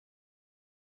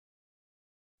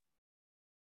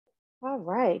All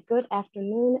right, good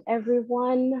afternoon,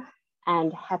 everyone,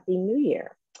 and Happy New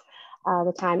Year.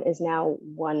 The time is now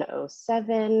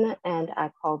 1:07, and I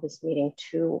call this meeting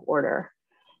to order.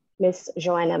 Ms.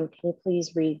 Joanna, can you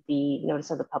please read the notice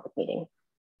of the public meeting?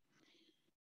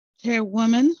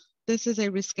 Chairwoman, this is a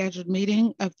rescheduled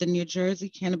meeting of the New Jersey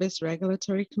Cannabis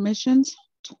Regulatory Commission's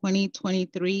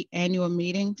 2023 annual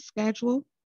meeting schedule.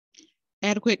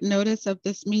 Adequate notice of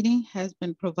this meeting has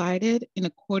been provided in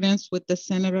accordance with the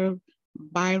Senator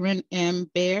Byron M.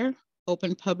 Baer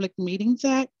Open Public Meetings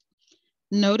Act.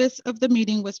 Notice of the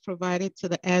meeting was provided to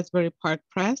the Asbury Park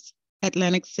Press,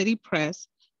 Atlantic City Press,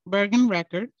 Bergen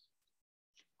Record,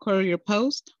 Courier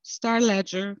Post, Star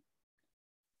Ledger,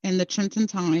 and the Trenton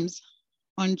Times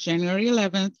on January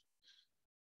 11th,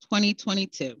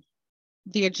 2022.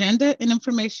 The agenda and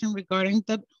information regarding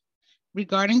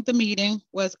the meeting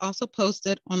was also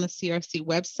posted on the CRC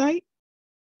website.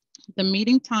 The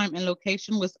meeting time and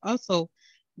location was also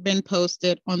been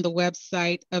posted on the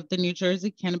website of the New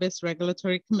Jersey Cannabis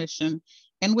Regulatory Commission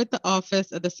and with the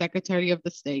Office of the Secretary of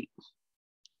the State.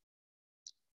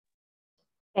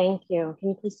 Thank you. Can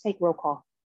you please take roll call?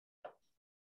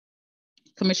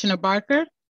 Commissioner Barker?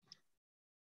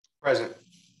 Present.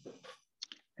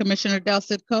 Commissioner Del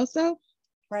Cid Coso?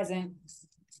 Present.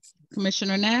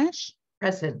 Commissioner Nash?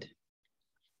 Present.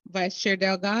 Vice Chair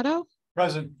Delgado?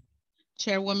 Present.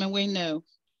 Chairwoman Wayno?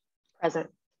 Present.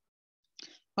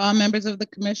 All members of the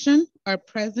commission are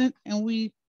present, and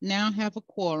we now have a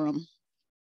quorum.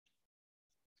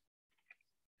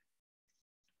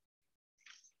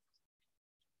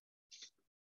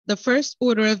 The first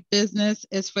order of business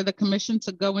is for the commission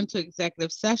to go into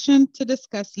executive session to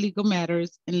discuss legal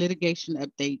matters and litigation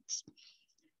updates.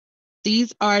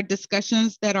 These are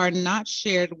discussions that are not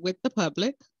shared with the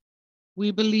public.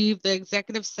 We believe the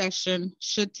executive session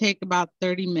should take about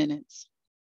 30 minutes.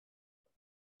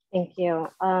 Thank you.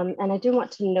 And I do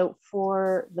want to note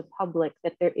for the public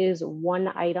that there is one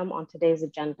item on today's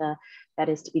agenda that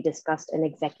is to be discussed in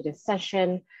executive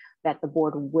session that the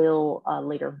board will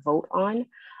later vote on.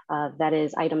 That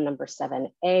is item number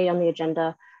 7A on the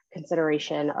agenda,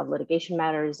 consideration of litigation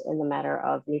matters in the matter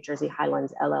of New Jersey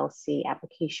Highlands LLC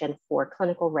application for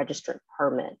clinical registered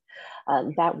permit.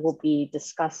 That will be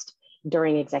discussed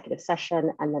during executive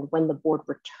session. And then when the board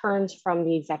returns from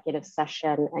the executive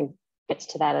session and gets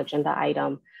to that agenda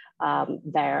item,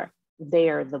 there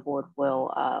the board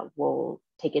will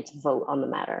take its vote on the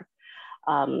matter.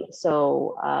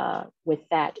 With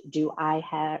that, do I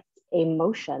have a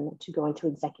motion to go into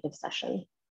executive session?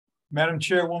 Madam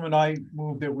Chairwoman, I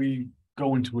move that we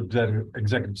go into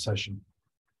executive session.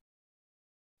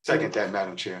 Second that,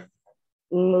 Madam Chair.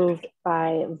 Moved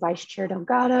by Vice Chair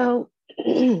Delgado,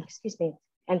 excuse me,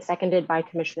 and seconded by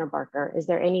Commissioner Barker. Is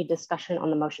there any discussion on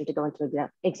the motion to go into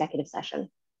executive session?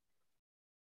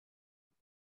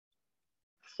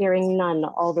 Hearing none,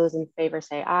 all those in favor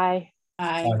say aye.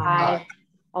 Aye. Aye.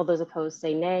 All those opposed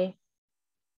say nay.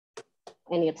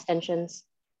 Any abstentions?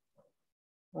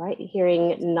 All right,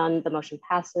 hearing none, the motion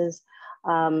passes.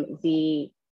 The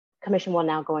commission will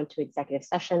now go into executive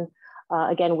session.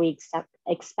 Again, we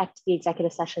expect the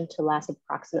executive session to last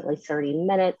approximately 30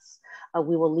 minutes.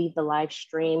 We will leave the live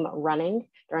stream running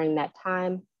during that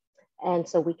time. And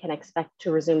so we can expect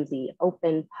to resume the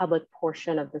open public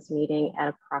portion of this meeting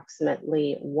at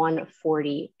approximately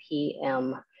 1:40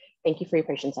 p.m. Thank you for your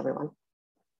patience, everyone.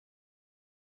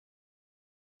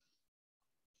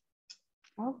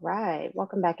 All right,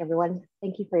 welcome back, everyone.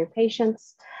 Thank you for your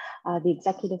patience. The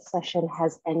executive session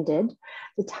has ended.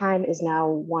 The time is now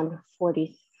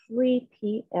 1:43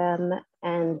 p.m.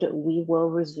 and we will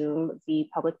resume the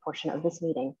public portion of this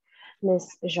meeting.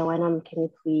 Ms. Joanna, can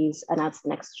you please announce the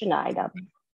next agenda item?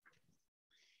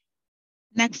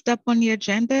 Next up on the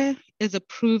agenda is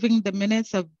approving the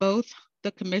minutes of both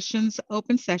the commission's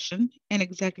open session and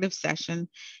executive session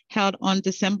held on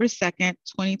December 2nd,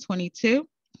 2022.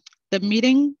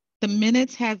 The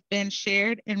minutes have been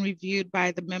shared and reviewed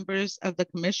by the members of the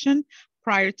commission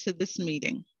prior to this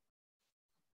meeting.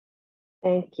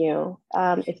 Thank you.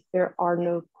 If there are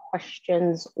no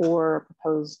questions or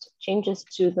proposed changes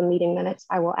to the meeting minutes,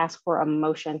 I will ask for a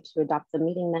motion to adopt the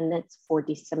meeting minutes for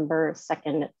December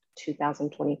 2nd,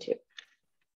 2022.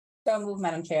 So moved,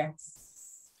 Madam Chair.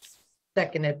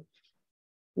 Seconded.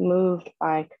 Moved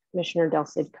by Commissioner Del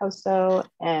Cid Coso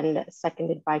and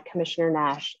seconded by Commissioner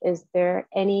Nash. Is there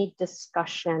any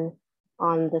discussion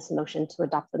on this motion to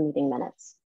adopt the meeting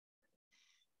minutes?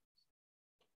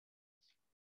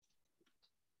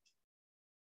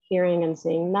 Hearing and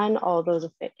seeing none, all those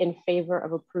in favor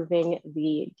of approving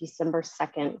the December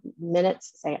 2nd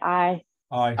minutes, say aye.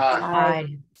 Aye.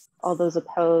 Aye. All those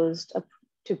opposed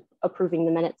to approving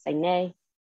the minutes say nay.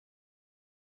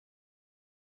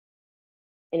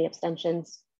 Any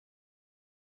abstentions?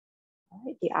 All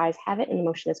right, the ayes have it and the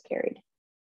motion is carried.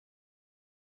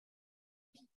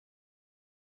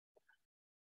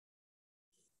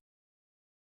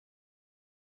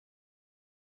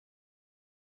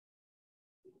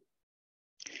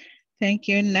 Thank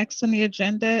you. Next on the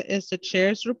agenda is the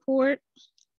chair's report.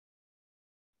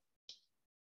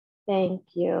 Thank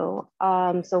you.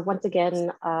 So once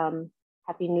again,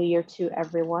 Happy New Year to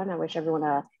everyone. I wish everyone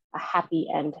a happy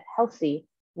and healthy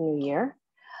New Year.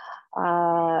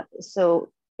 So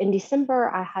in December,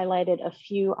 I highlighted a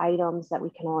few items that we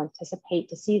can all anticipate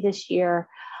to see this year: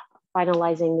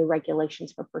 finalizing new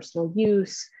regulations for personal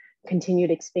use, continued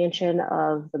expansion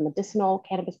of the medicinal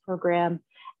cannabis program,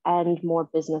 and more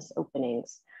business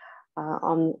openings.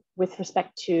 With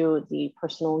respect to the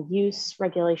personal use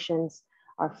regulations,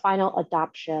 our final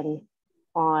adoption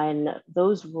on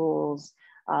those rules,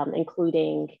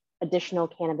 including additional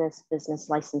cannabis business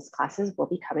license classes, will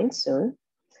be coming soon.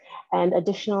 And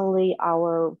additionally,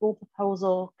 our rule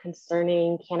proposal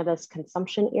concerning cannabis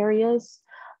consumption areas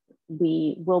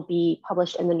will be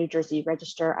published in the New Jersey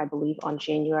Register, I believe, on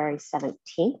January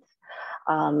 17th.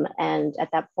 And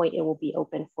at that point, it will be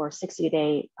open for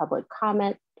 60-day public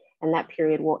comment, and that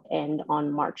period will end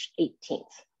on March 18th.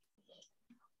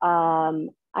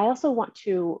 I also want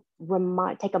to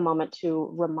take a moment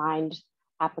to remind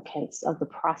applicants of the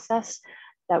process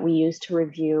that we use to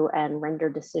review and render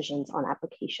decisions on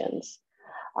applications.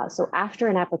 So after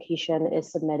an application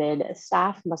is submitted,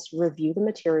 staff must review the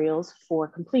materials for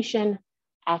completion,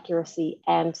 accuracy,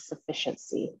 and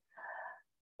sufficiency.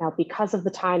 Now, because of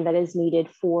the time that is needed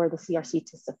for the CRC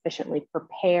to sufficiently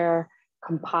prepare,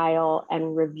 compile,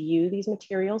 and review these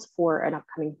materials for an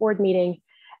upcoming board meeting,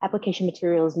 application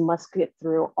materials must get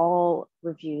through all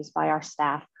reviews by our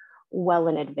staff well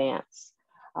in advance.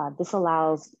 This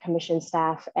allows commission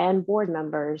staff and board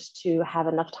members to have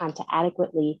enough time to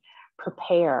adequately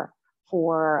prepare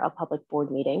for a public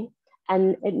board meeting.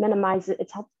 And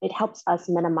it helps us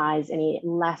minimize any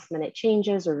last-minute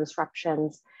changes or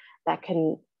disruptions that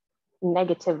can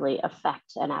negatively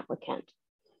affect an applicant.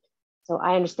 So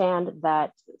I understand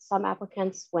that some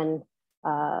applicants, when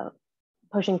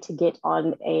pushing to get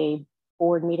on a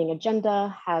board meeting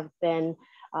agenda, have been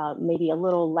maybe a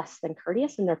little less than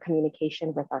courteous in their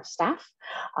communication with our staff.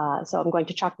 So I'm going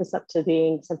to chalk this up to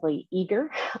being simply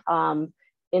eager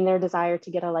in their desire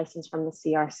to get a license from the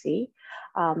CRC.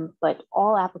 But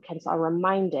all applicants are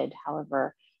reminded,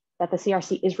 however, that the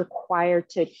CRC is required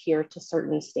to adhere to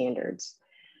certain standards.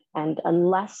 And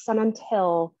unless and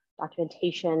until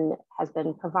documentation has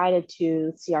been provided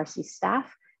to CRC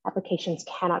staff, applications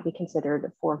cannot be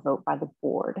considered for a vote by the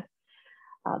board.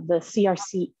 The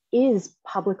CRC is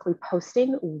publicly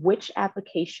posting which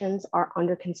applications are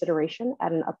under consideration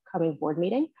at an upcoming board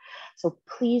meeting. So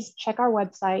please check our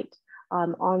website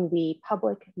on the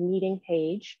public meeting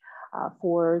page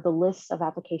for the list of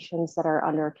applications that are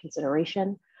under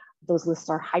consideration. Those lists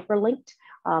are hyperlinked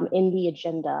in the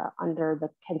agenda under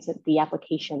the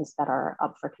applications that are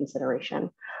up for consideration.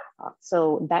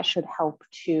 So that should help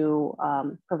to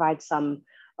provide some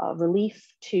relief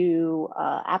to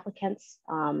applicants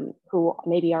who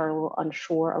maybe are a little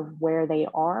unsure of where they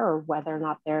are or whether or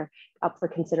not they're up for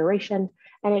consideration.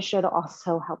 And it should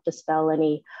also help dispel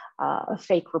any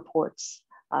fake reports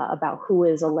about who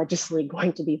is allegedly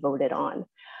going to be voted on.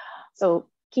 So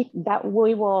keep that,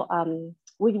 we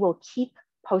will keep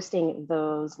posting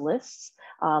those lists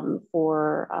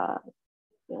for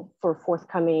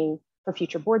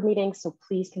future board meetings. So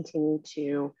please continue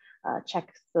to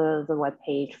check the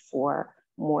webpage for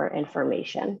more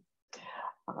information.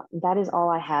 That is all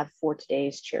I have for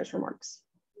today's chair's remarks.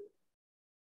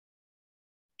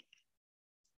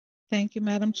 Thank you,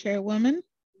 Madam Chairwoman.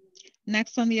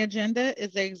 Next on the agenda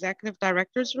is the Executive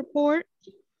Director's report.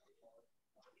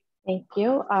 Thank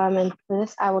you. And for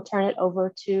this, I will turn it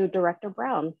over to Director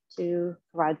Brown to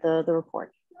provide the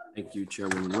report. Thank you,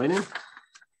 Chairwoman Wayne.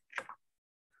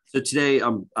 So today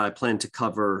I plan to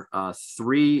cover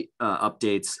 3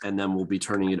 updates, and then we'll be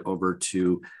turning it over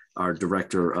to our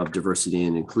Director of Diversity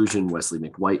and Inclusion, Wesley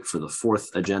McWhite, for the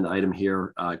 4th agenda item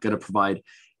here. Going to provide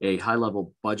a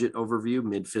high-level budget overview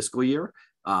mid-fiscal year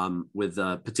with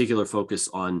a particular focus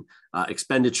on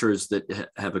expenditures that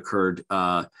have occurred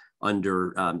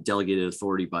under delegated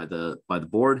authority by the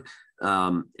board,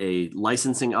 a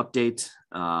licensing update,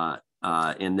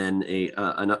 and then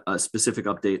a specific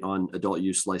update on adult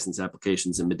use license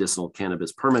applications and medicinal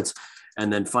cannabis permits.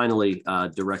 And then finally,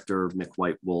 Director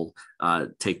McWhite will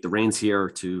take the reins here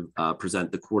to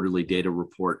present the quarterly data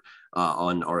report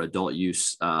on our adult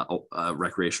use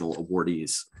recreational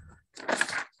awardees.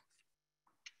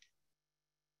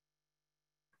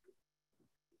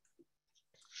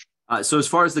 So as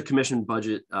far as the commission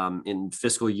budget in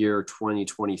fiscal year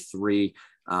 2023,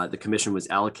 the commission was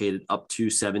allocated up to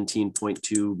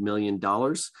 $17.2 million.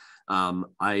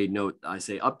 I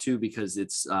say up to because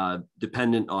it's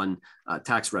dependent on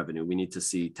tax revenue. We need to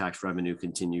see tax revenue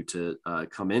continue to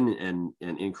come in and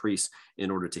increase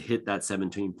in order to hit that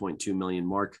 17.2 million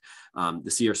mark. The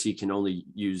CRC can only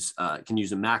use a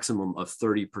maximum of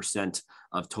 30%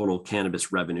 of total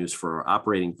cannabis revenues for our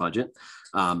operating budget.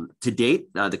 To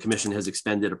date, the commission has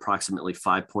expended approximately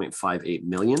 $5.58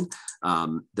 million.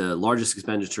 The largest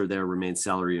expenditure there remains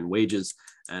salary and wages.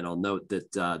 And I'll note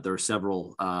that there are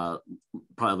several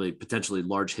probably potentially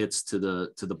large hits to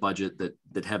the budget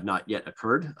that have not yet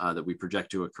occurred that we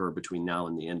project to occur between now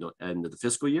and the end of the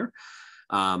fiscal year.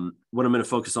 What I'm going to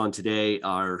focus on today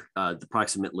are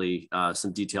approximately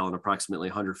some detail on approximately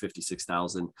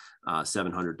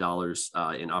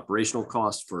 $156,700 in operational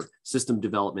costs for system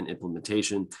development,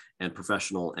 implementation, and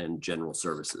professional and general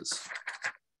services.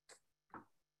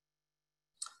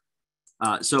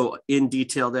 So in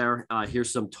detail there,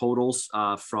 here's some totals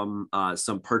from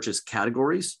some purchase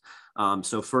categories.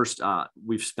 So first,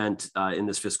 we've spent in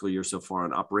this fiscal year so far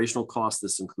on operational costs.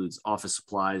 This includes office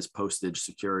supplies, postage,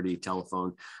 security,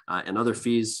 telephone, and other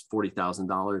fees,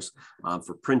 $40,000.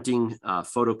 For printing,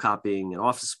 photocopying, and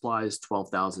office supplies,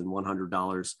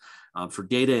 $12,100. For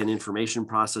data and information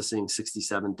processing,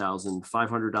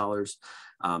 $67,500.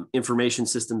 Information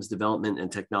systems development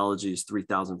and technologies,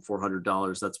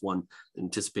 $3,400. That's one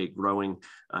anticipate growing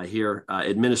here.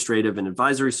 Administrative and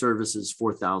advisory services,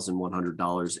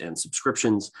 $4,100, and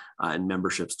subscriptions and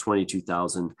memberships,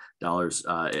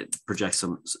 $22,000. It projects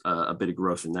a bit of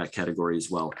growth in that category as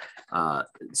well.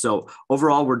 So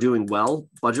overall, we're doing well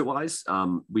budget-wise.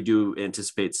 We do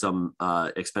anticipate some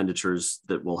expenditures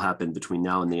that will happen between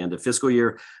now and the end of fiscal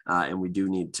year, and we do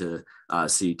need to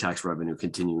see tax revenue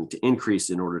continuing to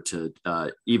increase in order to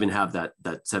even have that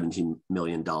 $17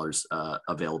 million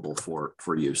available for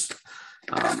use.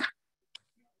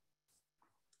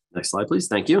 Next slide, please.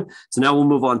 Thank you. So now we'll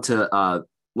move on to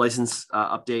license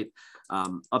update.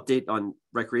 Update on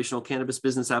recreational cannabis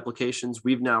business applications.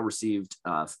 We've now received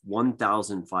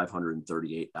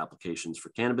 1,538 applications for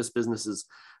cannabis businesses.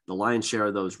 The lion's share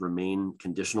of those remain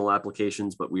conditional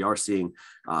applications, but we are seeing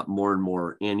more and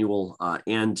more annual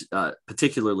and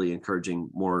particularly encouraging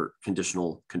more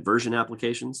conditional conversion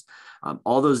applications.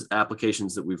 All those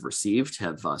applications that we've received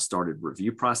have started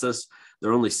review process.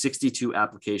 There are only 62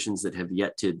 applications that have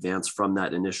yet to advance from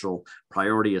that initial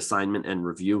priority assignment and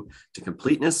review to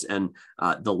completeness. And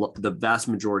the vast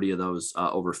majority of those,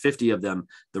 over 50 of them,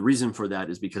 the reason for that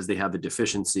is because they have a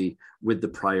deficiency with the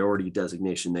priority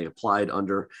designation they applied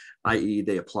under, i.e.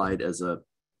 they applied as a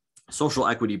social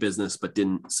equity business but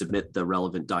didn't submit the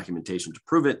relevant documentation to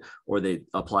prove it, or they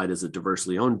applied as a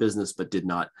diversely owned business but did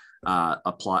not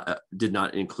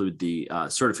include the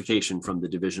certification from the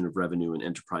Division of Revenue and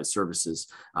Enterprise Services,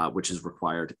 which is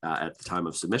required at the time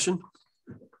of submission.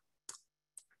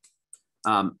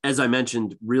 As I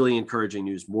mentioned, really encouraging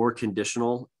news, more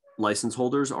conditional license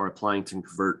holders are applying to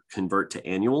convert to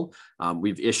annual.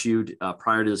 We've issued,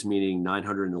 prior to this meeting,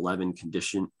 911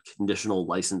 conditional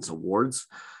license awards.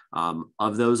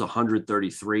 Of those,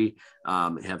 133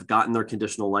 have gotten their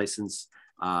conditional license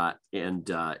and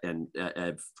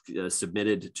have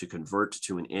submitted to convert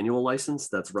to an annual license.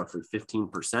 That's roughly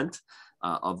 15%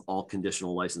 of all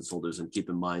conditional license holders. And keep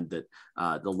in mind that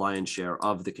the lion's share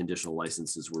of the conditional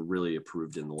licenses were really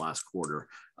approved in the last quarter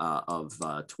of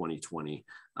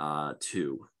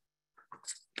 2022.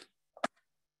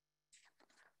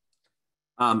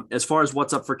 As far as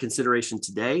what's up for consideration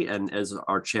today, and as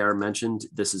our chair mentioned,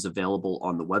 this is available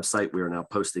on the website. We are now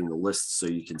posting the lists so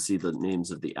you can see the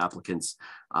names of the applicants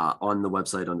on the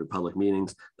website under public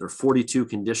meetings. There are 42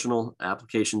 conditional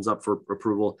applications up for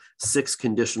approval, 6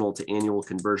 conditional to annual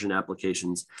conversion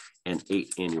applications, and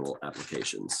 8 annual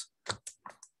applications.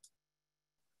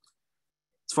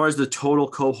 As far as the total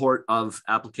cohort of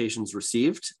applications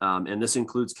received, and this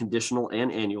includes conditional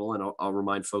and annual, and I'll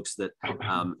remind folks that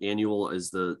annual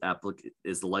is the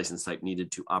license type needed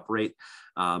to operate.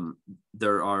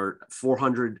 There are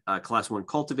 400 Class 1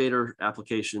 cultivator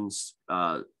applications,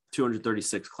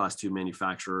 236 Class 2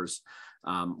 manufacturers,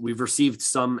 We've received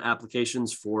some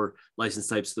applications for license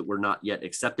types that we're not yet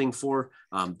accepting for.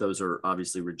 Those are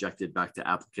obviously rejected back to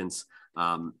applicants.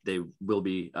 They will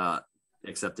be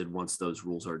accepted once those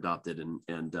rules are adopted,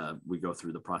 and we go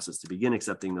through the process to begin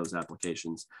accepting those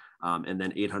applications. And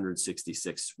then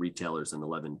 866 retailers and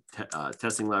 11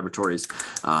 testing laboratories.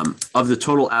 Of the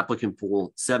total applicant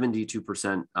pool,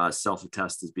 72%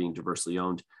 self-attest as being diversely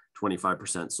owned,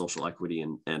 25% social equity,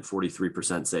 and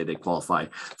 43% say they qualify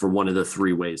for one of the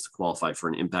three ways to qualify for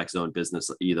an impact zone business,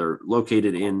 either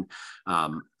located in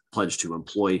pledge to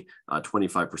employ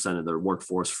 25% of their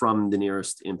workforce from the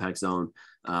nearest impact zone,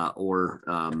 or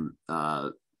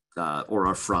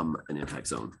are from an impact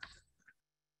zone.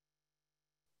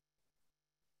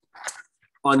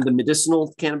 On the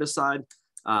medicinal cannabis side,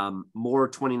 more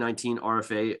 2019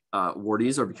 RFA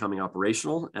awardees are becoming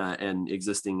operational, and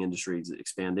existing industry is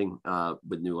expanding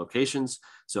with new locations.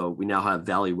 So we now have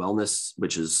Valley Wellness,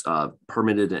 which is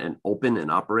permitted and open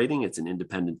and operating. It's an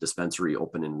independent dispensary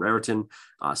open in Raritan.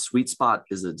 Sweet Spot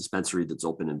is a dispensary that's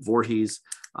open in Voorhees.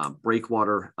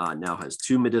 Breakwater now has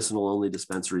 2 medicinal only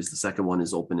dispensaries. The second one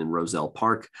is open in Roselle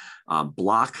Park.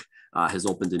 Block has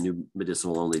opened a new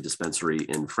medicinal only dispensary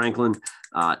in Franklin.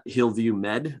 Hillview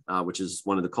Med, which is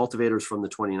one of the cultivators from the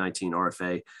 2019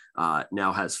 RFA,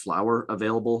 now has flower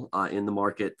available in the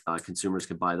market. Consumers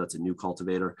can buy. That's a new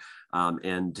cultivator.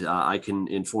 And I can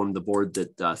inform the board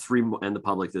that and the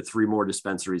public that 3 more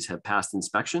dispensaries have passed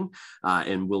inspection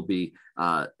and will be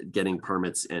getting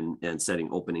permits and setting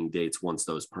opening dates once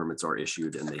those permits are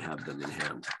issued and they have them in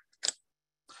hand.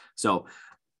 So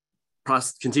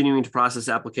continuing to process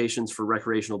applications for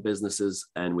recreational businesses,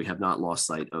 and we have not lost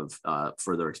sight of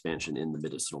further expansion in the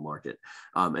medicinal market.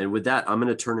 And with that, I'm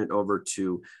going to turn it over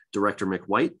to Director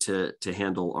McWhite to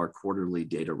handle our quarterly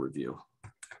data review.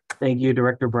 Thank you,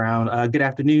 Director Brown. Good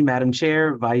afternoon, Madam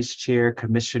Chair, Vice Chair,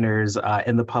 Commissioners,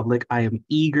 and the public. I am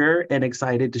eager and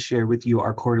excited to share with you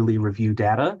our quarterly review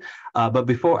data. But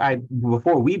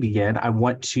before we begin, I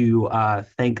want to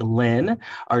thank Lynn,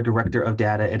 our Director of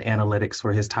Data and Analytics,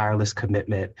 for his tireless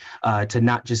commitment to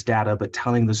not just data, but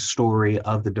telling the story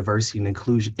of the diversity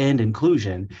and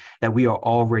inclusion that we are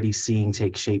already seeing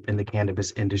take shape in the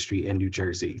cannabis industry in New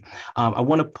Jersey. I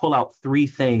want to pull out 3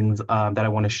 things that I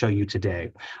want to show you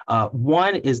today.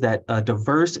 One is that a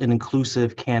diverse and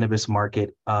inclusive cannabis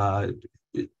market,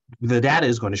 the data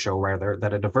is going to show rather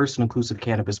that a diverse and inclusive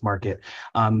cannabis market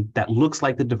that looks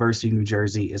like the diversity in New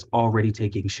Jersey is already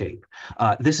taking shape.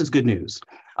 This is good news,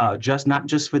 not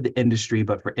just for the industry,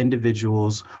 but for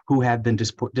individuals who have been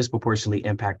disproportionately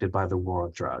impacted by the war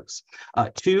on drugs.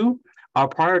 2, our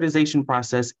prioritization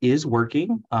process is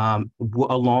working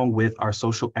along with our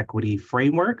social equity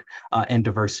framework and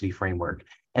diversity framework.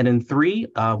 And then 3,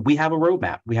 we have a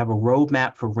roadmap. We have a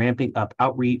roadmap for ramping up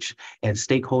outreach and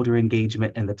stakeholder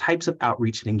engagement and the types of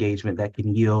outreach and engagement that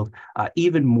can yield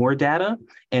even more data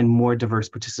and more diverse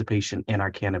participation in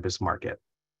our cannabis market.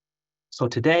 So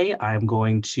today I'm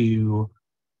going to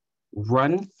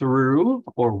run through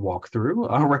or walk through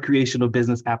our recreational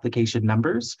business application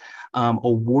numbers,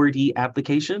 awardee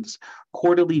applications,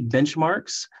 quarterly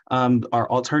benchmarks, our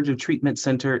alternative treatment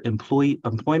center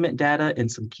employment data,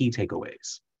 and some key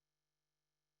takeaways.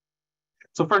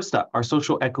 So first up, our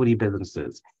social equity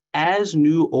businesses. As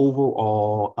new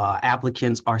overall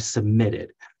applicants are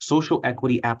submitted, social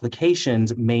equity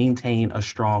applications maintain a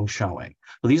strong showing.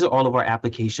 So these are all of our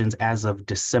applications as of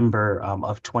December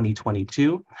of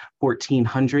 2022,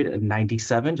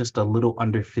 1,497, just a little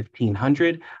under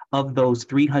 1,500. Of those,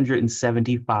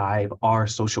 375 are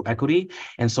social equity,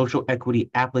 and social equity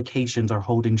applications are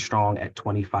holding strong at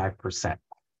 25%.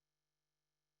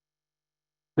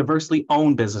 Diversely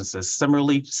owned businesses,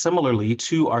 similarly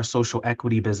to our social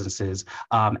equity businesses,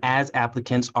 as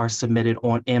applicants are submitted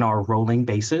in our rolling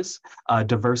basis,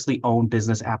 diversely owned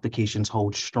business applications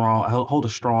hold a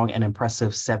strong and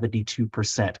impressive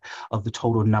 72% of the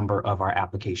total number of our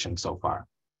applications so far.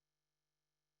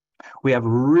 We have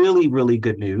really, really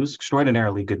good news,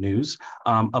 extraordinarily good news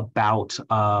about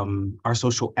our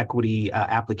social equity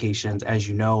applications. As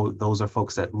you know, those are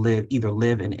folks that either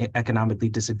live in economically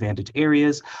disadvantaged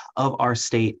areas of our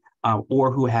state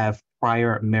or who have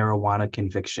prior marijuana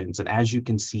convictions. And as you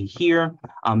can see here,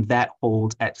 that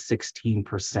holds at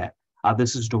 16%.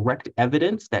 This is direct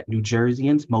evidence that New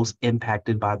Jerseyans most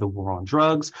impacted by the war on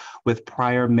drugs with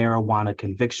prior marijuana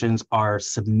convictions are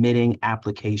submitting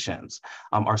applications.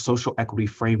 Our social equity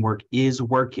framework is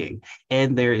working,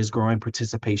 and there is growing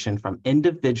participation from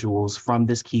individuals from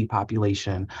this key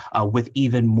population with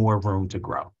even more room to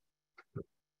grow.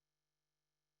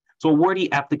 So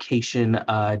awardee application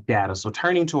data. So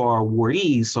turning to our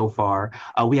awardees so far,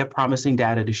 we have promising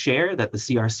data to share that the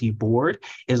CRC board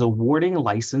is awarding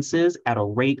licenses at a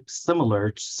rate similar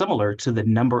to the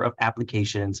number of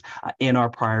applications in our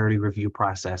priority review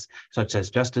process, such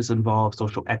as justice involved,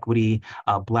 social equity,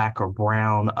 Black or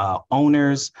Brown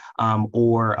owners,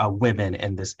 or women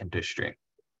in this industry.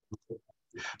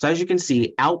 So as you can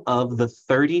see, out of the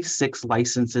 36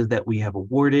 licenses that we have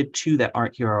awarded, 2 that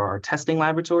aren't here are our testing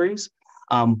laboratories.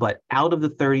 But out of the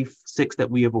 36 that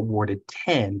we have awarded,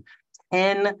 10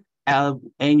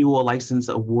 annual license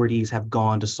awardees have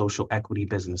gone to social equity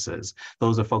businesses.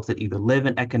 Those are folks that either live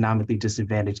in economically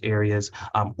disadvantaged areas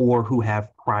or who have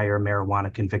prior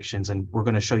marijuana convictions. And we're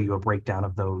going to show you a breakdown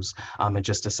of those in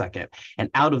just a second. And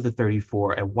out of the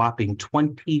 34, a whopping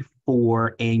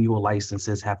 24 annual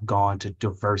licenses have gone to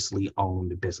diversely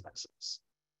owned businesses.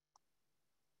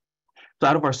 So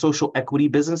out of our social equity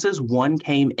businesses, 1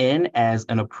 came in as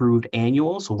an approved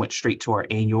annual, so went straight to our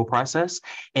annual process,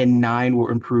 and 9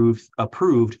 were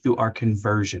approved through our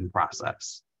conversion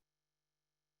process.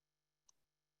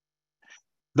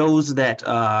 Those that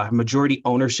majority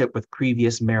ownership with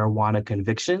previous marijuana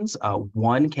convictions,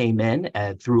 1 came in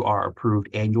through our approved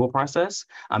annual process,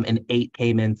 and 8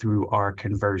 came in through our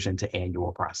conversion to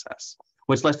annual process,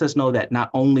 which lets us know that not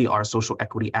only are social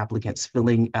equity applicants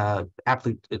filling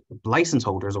license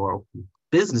holders or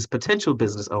potential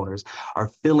business owners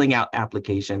are filling out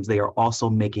applications, they are also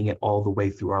making it all the way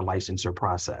through our licensure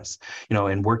process.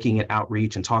 And working in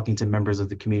outreach and talking to members of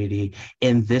the community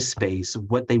in this space,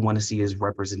 what they want to see is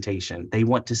representation. They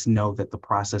want to know that the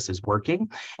process is working.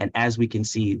 And as we can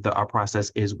see, our process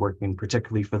is working,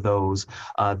 particularly for those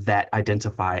that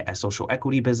identify as social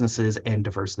equity businesses and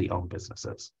diversely owned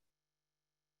businesses.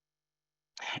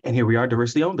 And here we are,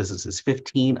 diversity owned businesses.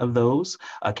 15 of those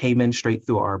came in straight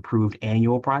through our approved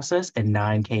annual process, and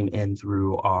 9 came in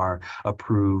through were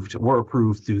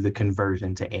approved through the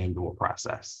conversion to annual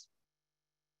process.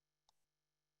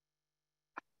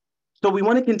 So we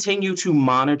want to continue to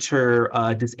monitor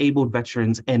disabled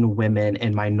veterans and women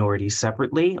and minorities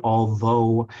separately,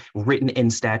 although written in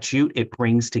statute, it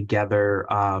brings together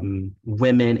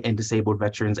women and disabled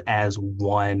veterans as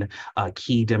one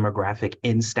key demographic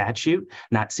in statute,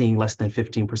 not seeing less than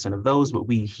 15% of those, but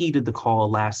we heeded the call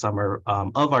last summer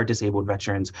of our disabled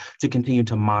veterans to continue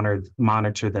to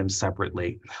monitor them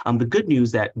separately. The good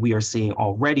news that we are seeing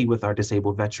already with our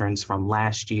disabled veterans from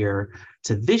last year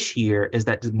to this year is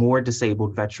that more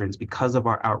disabled veterans, because of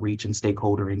our outreach and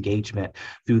stakeholder engagement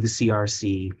through the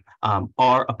CRC,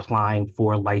 are applying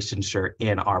for licensure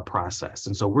in our process.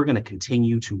 And so we're going to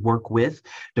continue to work with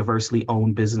diversely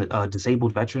owned business,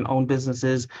 disabled veteran owned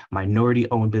businesses, minority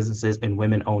owned businesses, and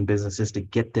women owned businesses to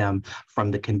get them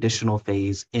from the conditional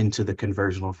phase into the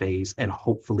conversional phase and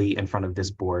hopefully in front of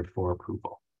this board for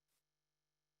approval.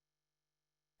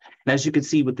 And as you can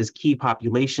see with this key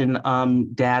population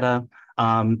data,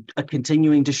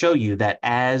 continuing to show you that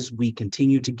as we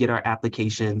continue to get our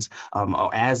applications,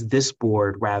 or as this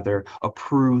board rather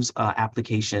approves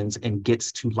applications and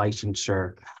gets to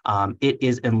licensure, it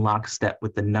is in lockstep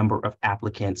with the number of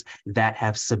applicants that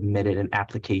have submitted an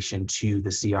application to the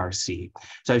CRC.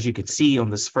 So as you can see on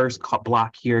this first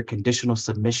block here, conditional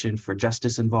submission for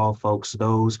justice involved folks,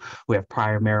 those who have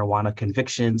prior marijuana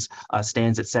convictions,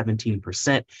 stands at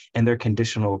 17%, and their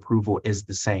conditional approval is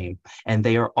the same. And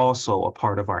they are also a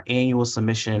part of our annual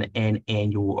submission and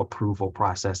annual approval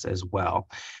process as well.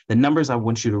 The numbers I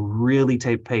want you to really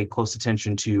pay close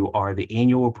attention to are the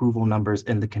annual approval numbers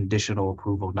and the conditional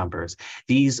approval numbers.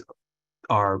 These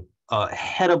are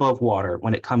head above water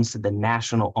when it comes to the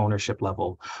national ownership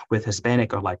level, with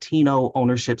Hispanic or Latino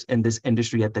ownerships in this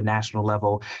industry at the national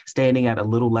level standing at a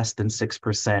little less than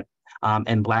 6%.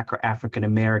 And Black or African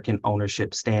American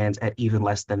ownership stands at even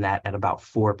less than that, at about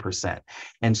 4%.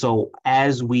 And so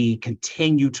as we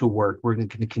continue to work, we're going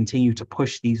to continue to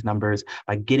push these numbers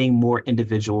by getting more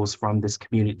individuals from this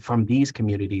community, from these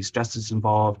communities, justice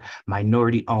involved,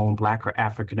 minority owned, Black or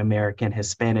African American,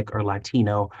 Hispanic or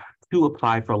Latino, to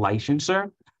apply for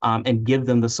licensure. And give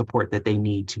them the support that they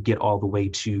need to get all the way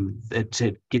to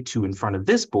get to in front of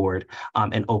this board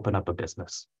and open up a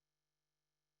business.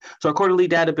 So our quarterly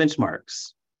data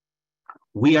benchmarks,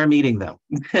 we are meeting them.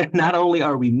 Not only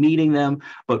are we meeting them,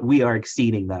 but we are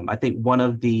exceeding them. I think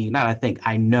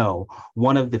I know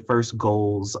one of the first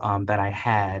goals that I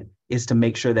had is to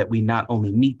make sure that we not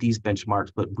only meet these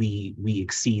benchmarks, but we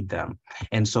exceed them.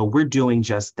 And so we're doing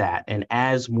just that. And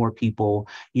as more people,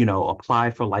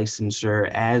 apply for licensure,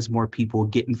 as more people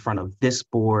get in front of this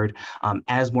board,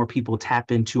 as more people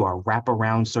tap into our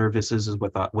wraparound services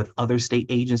with other state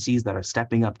agencies that are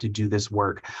stepping up to do this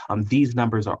work, these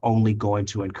numbers are only going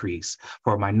to increase.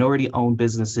 For minority-owned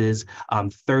businesses,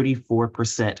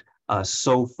 34%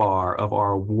 so far of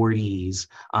our awardees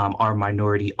are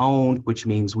minority owned, which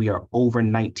means we are over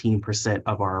 19%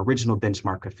 of our original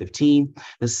benchmark of 15.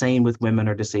 The same with women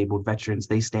or disabled veterans.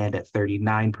 They stand at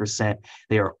 39%.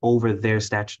 They are over their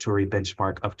statutory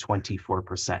benchmark of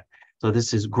 24%. So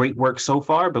this is great work so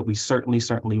far, but we certainly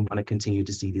want to continue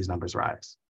to see these numbers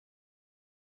rise.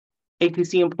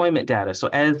 ATC employment data. So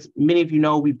as many of you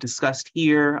know, we've discussed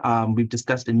here, we've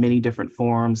discussed in many different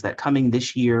forums that coming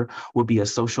this year will be a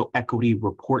social equity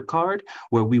report card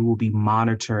where we will be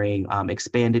monitoring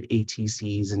expanded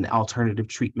ATCs and alternative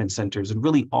treatment centers and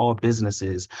really all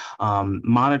businesses,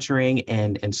 monitoring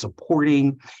and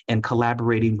supporting and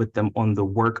collaborating with them on the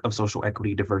work of social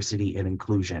equity, diversity, and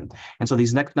inclusion. And so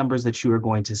these next numbers that you are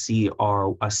going to see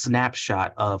are a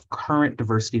snapshot of current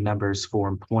diversity numbers for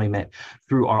employment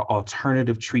through our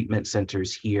alternative treatment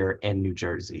centers here in New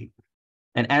Jersey.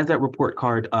 And as that report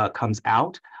card comes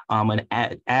out, and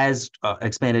as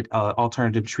expanded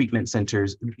alternative treatment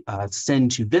centers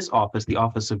send to this office, the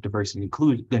Office of Diversity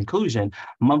and Inclusion,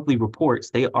 monthly reports,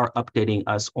 they are updating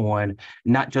us on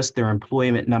not just their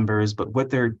employment numbers, but what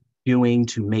they're doing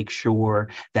to make sure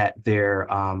that their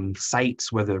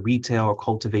sites, whether retail or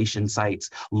cultivation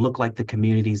sites, look like the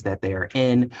communities that they are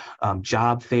in,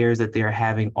 job fairs that they're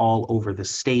having all over the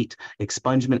state,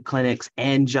 expungement clinics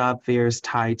and job fairs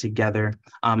tied together.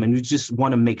 And we just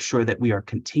want to make sure that we are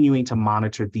continuing to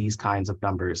monitor these kinds of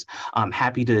numbers. I'm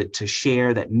happy to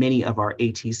share that many of our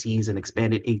ATCs and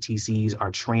expanded ATCs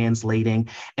are translating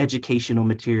educational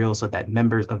materials so that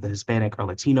members of the Hispanic or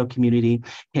Latino community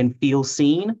can feel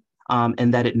seen,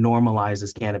 and that it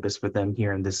normalizes cannabis for them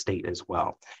here in this state as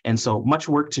well. And so much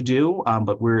work to do,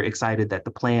 but we're excited that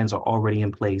the plans are already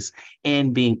in place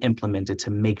and being implemented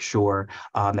to make sure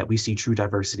that we see true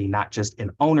diversity, not just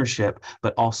in ownership,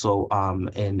 but also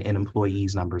in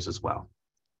employees numbers as well.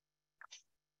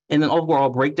 And an overall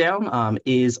breakdown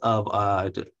is of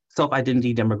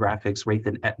self-identity demographics,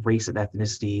 race and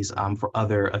ethnicities for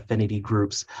other affinity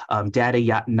groups.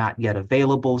 Data not yet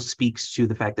available speaks to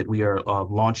the fact that we are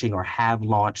launching or have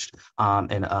launched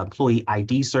an employee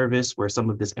ID service where some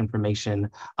of this information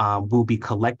will be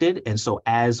collected. And so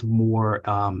as more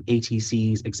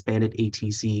ATCs, expanded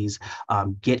ATCs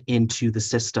get into the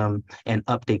system and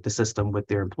update the system with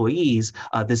their employees,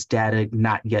 this data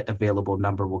not yet available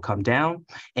number will come down,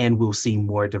 and we'll see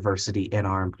more diversity in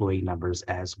our employee numbers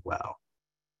as well.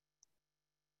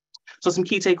 So some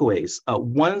key takeaways.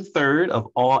 1/3 of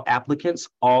all applicants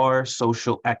are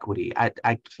social equity.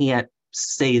 I can't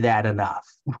say that enough.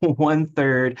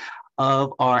 1/3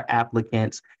 of our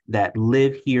applicants that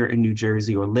live here in New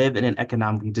Jersey or live in an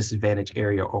economically disadvantaged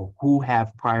area or who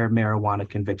have prior marijuana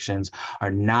convictions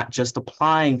are not just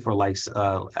applying for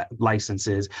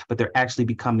licenses, but they're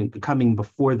actually coming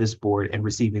before this board and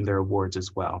receiving their awards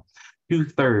as well.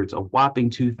 2/3, a whopping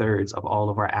 2/3 of all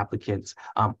of our applicants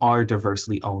are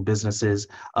diversely owned businesses.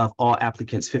 Of all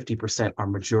applicants, 50% are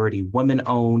majority women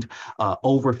owned,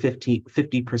 over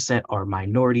 50% are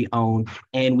minority owned,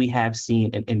 and we have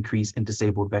seen an increase in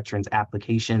disabled veterans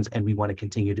applications, and we want to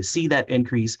continue to see that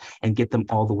increase and get them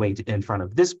all the way in front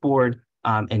of this board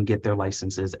and get their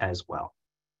licenses as well.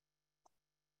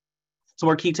 So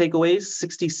our key takeaways: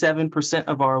 67%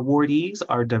 of our awardees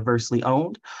are diversely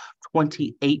owned,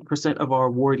 28% of our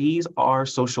awardees are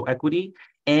social equity,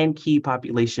 and key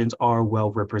populations are well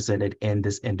represented in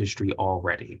this industry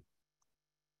already.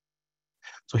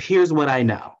 So here's what I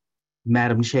know,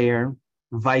 Madam Chair,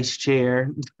 Vice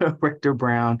Chair, Director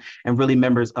Brown, and really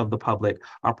members of the public,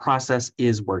 our process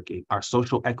is working. Our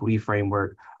social equity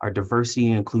framework, our diversity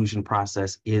and inclusion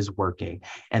process is working.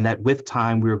 And that with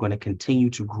time, we're going to continue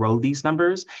to grow these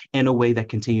numbers in a way that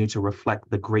continue to reflect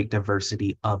the great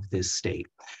diversity of this state.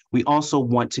 We also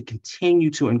want to continue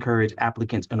to encourage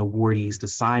applicants and awardees to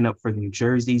sign up for New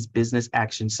Jersey's Business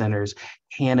Action Center's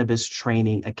Cannabis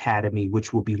Training Academy,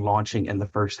 which will be launching in the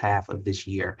first half of this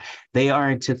year. They are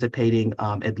anticipating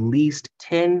at least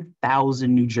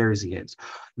 10,000 New Jerseyans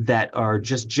that are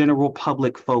just general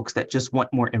public folks that just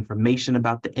want more information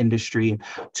about the industry,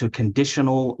 to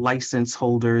conditional license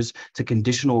holders, to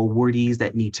conditional awardees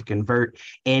that need to convert,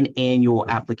 and annual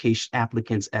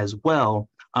applicants as well,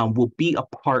 will be a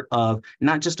part of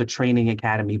not just a training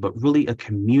academy, but really a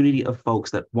community of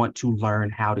folks that want to learn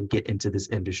how to get into this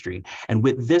industry. And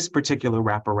with this particular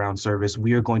wraparound service,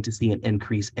 we are going to see an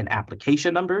increase in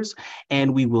application numbers,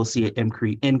 and we will see an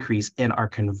increase in our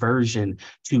conversion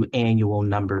to annual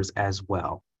numbers as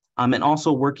well. And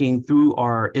also working through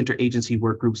our interagency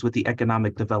work groups with the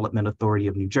Economic Development Authority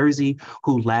of New Jersey,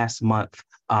 who last month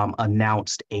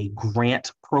announced a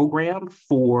grant program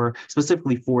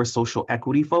specifically for social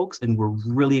equity folks. And we're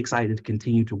really excited to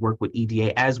continue to work with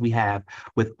EDA, as we have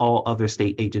with all other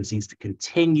state agencies, to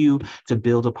continue to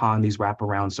build upon these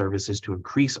wraparound services to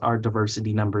increase our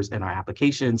diversity numbers in our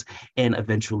applications and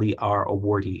eventually our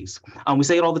awardees. We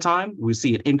say it all the time. We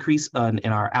see an increase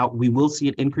we will see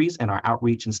an increase in our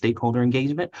outreach and stakeholder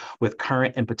engagement with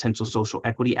current and potential social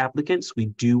equity applicants. We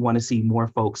do want to see more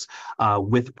folks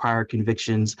with prior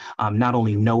convictions not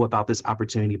only know about this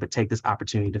opportunity, but take this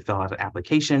opportunity to fill out an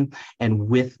application. And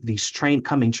with the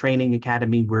coming training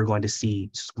academy, we're going to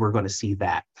see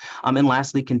that. And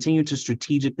lastly, continue to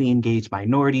strategically engage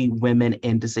minority, women,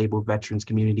 and disabled veterans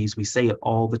communities. We say it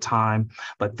all the time,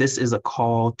 but this is a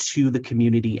call to the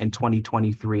community in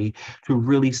 2023 to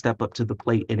really step up to the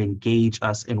plate and engage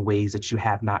us in ways that you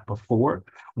have not before.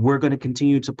 We're going to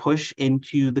continue to push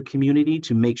into the community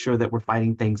to make sure that we're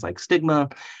fighting things like stigma,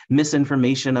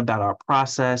 misinformation about our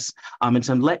process, and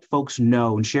to let folks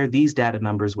know and share these data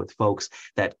numbers with folks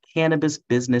that cannabis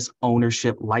business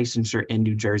ownership licensure in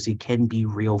New Jersey can be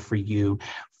real for you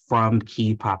from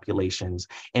key populations.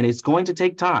 And it's going to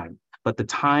take time, but the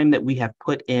time that we have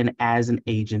put in as an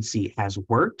agency has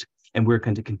worked, and we're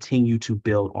going to continue to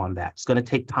build on that. It's going to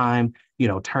take time,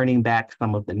 turning back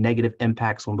some of the negative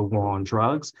impacts on the war on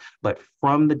drugs. But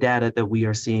from the data that we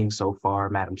are seeing so far,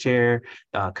 Madam Chair,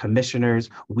 commissioners,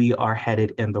 we are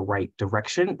headed in the right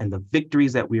direction. And the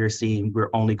victories that we are seeing, we're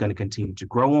only going to continue to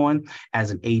grow on as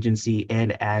an agency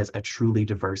and as a truly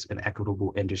diverse and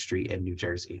equitable industry in New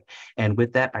Jersey. And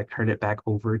with that, I turn it back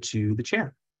over to the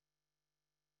chair.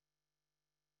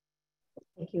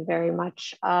 Thank you very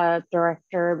much,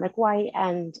 Director McWhite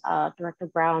and Director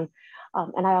Brown.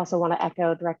 And I also want to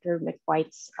echo Director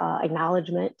McWhite's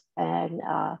acknowledgement and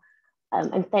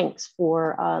thanks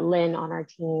for Lynn on our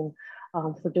team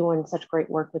for doing such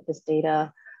great work with this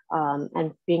data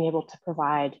and being able to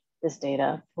provide this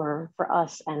data for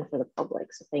us and for the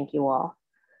public. So thank you all.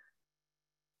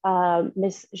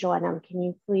 Ms. Joanna, can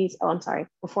you please, I'm sorry,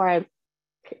 before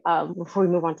we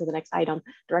move on to the next item,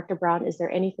 Director Brown, is there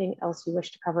anything else you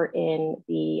wish to cover in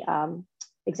the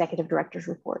Executive Director's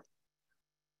report?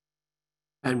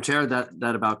 Madam Chair,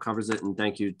 that about covers it, and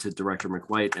thank you to Director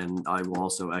McWhite. And I will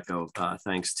also echo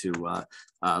thanks to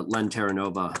Len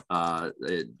Terranova,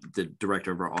 the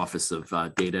Director of our Office of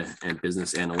Data and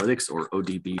Business Analytics, or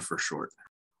ODB for short.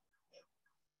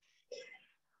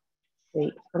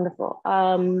 Great, wonderful.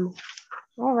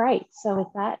 All right, so with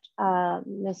that,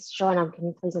 Ms. Joanna, can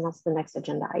you please announce the next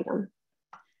agenda item?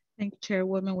 Thank you,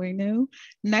 Chairwoman Waynu.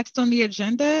 Next on the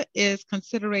agenda is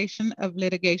consideration of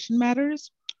litigation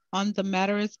matters on the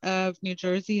matters of New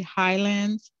Jersey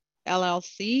Highlands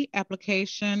LLC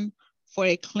application for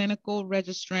a clinical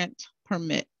registrant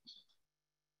permit.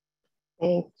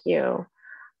 Thank you.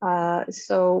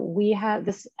 So we have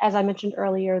this, as I mentioned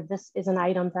earlier, this is an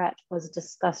item that was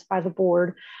discussed by the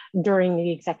board during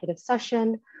the executive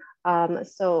session.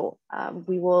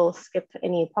 We will skip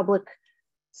any public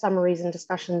summaries and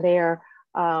discussion there.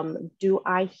 Do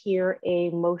I hear a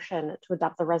motion to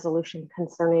adopt the resolution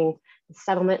concerning the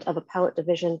settlement of appellate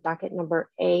division docket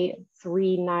number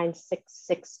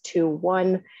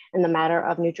A396621 in the matter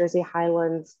of New Jersey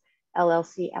Highlands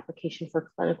LLC application for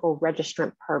clinical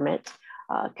registrant permit,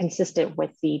 consistent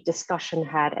with the discussion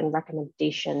had and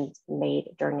recommendations made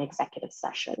during executive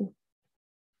session?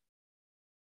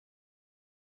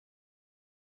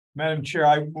 Madam Chair,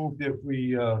 I move that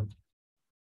we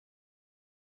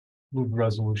move the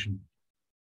resolution.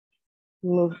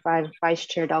 Moved by Vice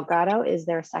Chair Delgado. Is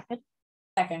there a second?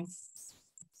 Second.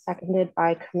 Seconded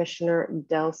by Commissioner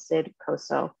Del Cid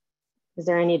Coso. Is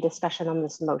there any discussion on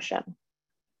this motion?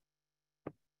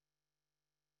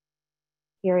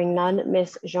 Hearing none,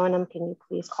 Ms. Joanna, can you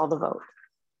please call the vote?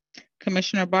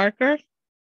 Commissioner Barker?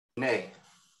 Nay.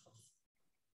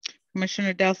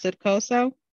 Commissioner Del Cid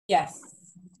Coso? Yes.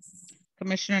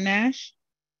 Commissioner Nash?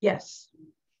 Yes.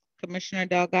 Commissioner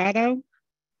Delgado?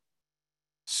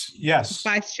 Yes.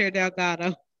 Vice Chair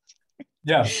Delgado?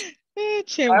 Yes.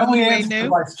 Chairwoman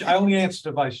Waynu? I only answer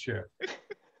to Vice Chair.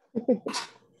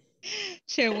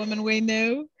 Chairwoman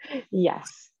Waynu?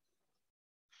 Yes.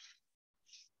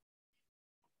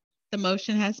 The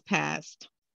motion has passed.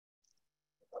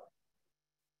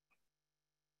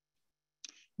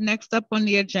 Next up on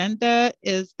the agenda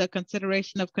is the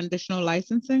consideration of conditional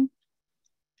licensing.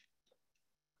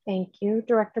 Thank you.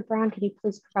 Director Brown, can you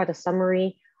please provide a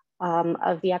summary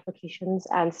of the applications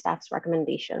and staff's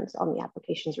recommendations on the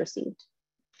applications received?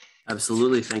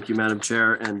 Absolutely. Thank you, Madam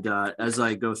Chair. And as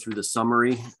I go through the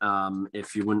summary,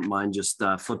 if you wouldn't mind just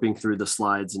flipping through the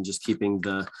slides and just keeping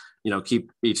the,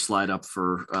 keep each slide up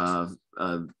for,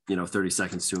 30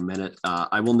 seconds to a minute.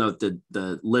 I will note that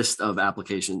the list of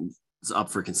applications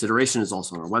up for consideration is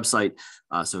also on our website.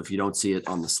 So if you don't see it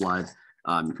on the slide,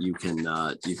 you can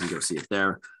go see it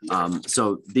there.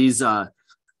 So these,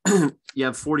 you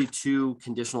have 42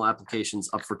 conditional applications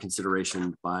up for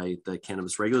consideration by the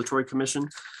Cannabis Regulatory Commission.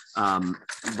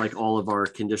 Like all of our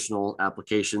conditional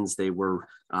applications, they were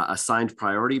assigned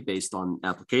priority based on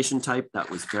application type that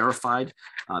was verified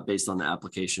based on the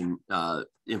application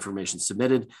information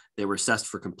submitted. They were assessed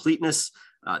for completeness.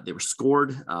 They were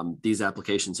scored. These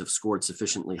applications have scored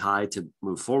sufficiently high to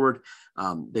move forward.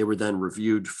 They were then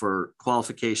reviewed for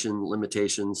qualification,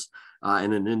 limitations,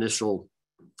 and an initial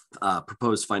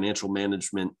proposed financial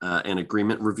management and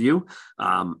agreement review.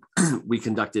 We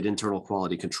conducted internal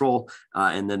quality control,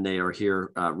 and then they are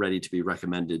here ready to be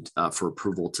recommended for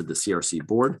approval to the CRC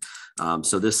board.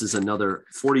 So this is another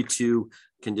 42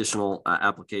 conditional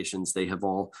applications. They have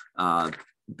all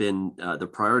been, the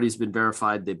priority's been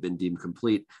verified, they've been deemed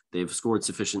complete, they've scored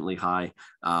sufficiently high.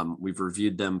 We've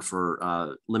reviewed them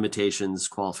for limitations,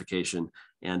 qualification,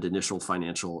 and initial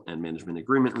financial and management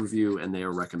agreement review, and they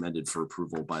are recommended for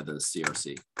approval by the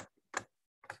CRC.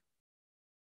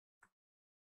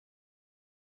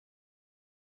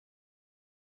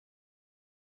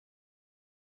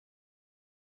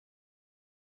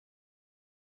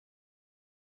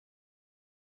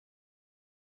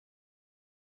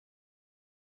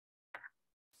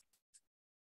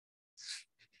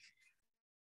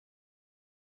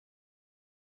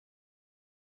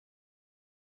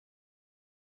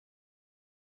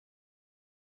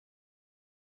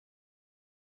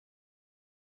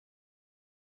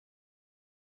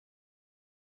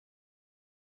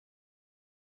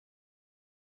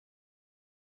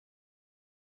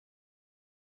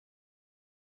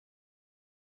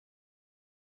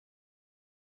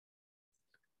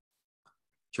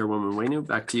 Chairwoman Wainu,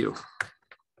 back to you.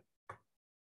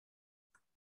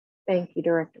 Thank you,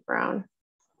 Director Brown.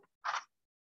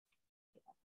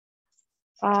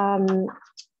 Now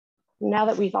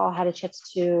that we've all had a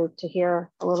chance to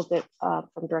hear a little bit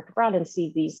from Director Brown and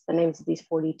see the names of these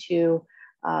 42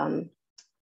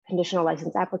 conditional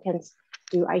license applicants,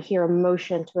 do I hear a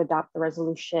motion to adopt the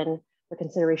resolution for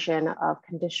consideration of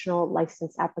conditional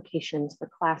license applications for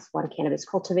Class 1 cannabis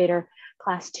cultivator,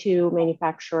 Class 2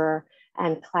 manufacturer,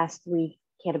 and Class 3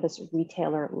 cannabis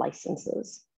retailer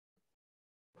licenses?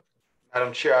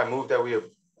 Madam Chair, I move that we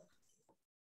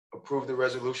approve the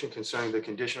resolution concerning the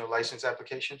conditional license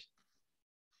applications.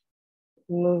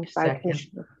 Moved by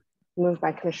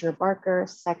Commissioner Barker,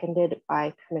 seconded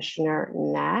by Commissioner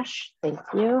Nash. Thank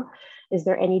you. Is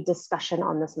there any discussion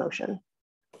on this motion?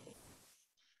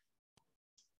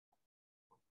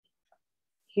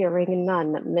 Hearing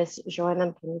none. Ms.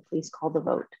 Joanna, can you please call the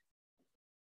vote?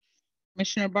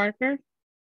 Commissioner Barker?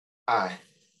 Aye.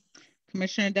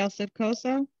 Commissioner Del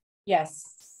Cid-Coso? Yes.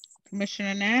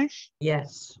 Commissioner Nash?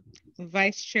 Yes.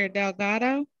 Vice Chair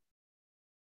Delgado?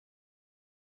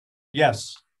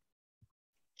 Yes.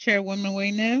 Chairwoman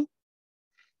Wainu?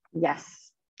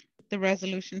 Yes. The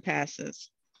resolution passes.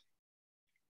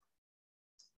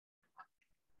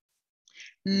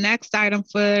 Next item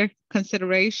for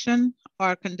consideration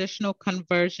are conditional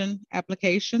conversion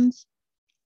applications.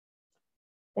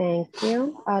 Thank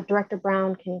you. Director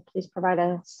Brown, can you please provide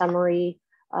a summary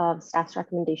of staff's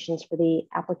recommendations for the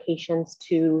applications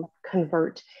to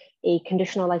convert a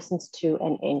conditional license to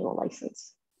an annual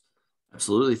license?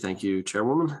 Absolutely. Thank you,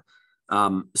 Chairwoman.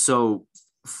 So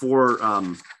for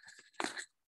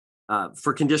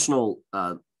conditional,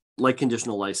 like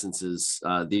conditional licenses,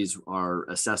 these are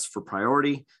assessed for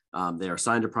priority. They are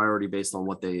assigned a priority based on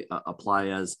what they apply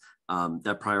as.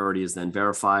 That priority is then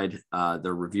verified.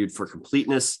 They're reviewed for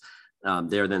completeness.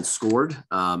 They are then scored,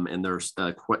 and there's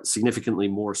quite significantly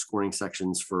more scoring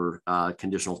sections for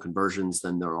conditional conversions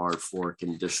than there are for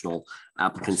conditional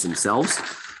applicants themselves.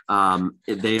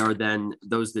 They are then,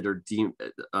 those that are deemed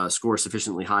score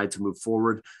sufficiently high to move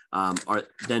forward are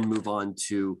then move on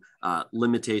to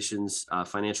limitations,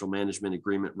 financial management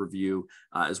agreement review,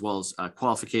 as well as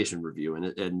qualification review.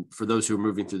 And for those who are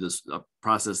moving through this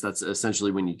process, that's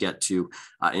essentially when you get to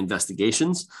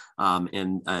investigations.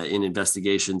 In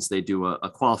investigations, they do a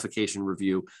qualification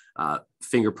review,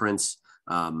 fingerprints,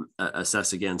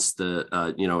 assess against the,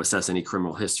 assess any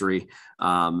criminal history,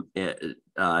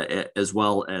 as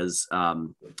well as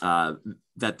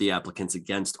vet the applicants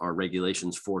against our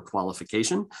regulations for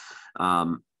qualification.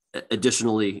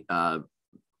 Additionally,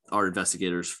 our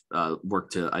investigators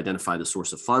work to identify the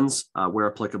source of funds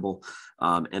where applicable.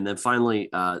 And then finally,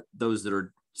 those that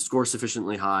are score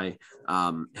sufficiently high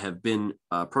have been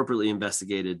appropriately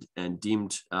investigated and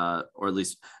deemed, or at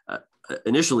least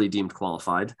initially deemed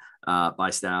qualified by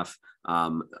staff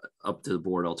up to the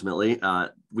board ultimately.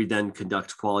 We then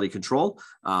conduct quality control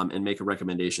and make a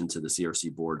recommendation to the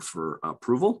CRC board for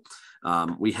approval.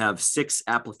 We have 6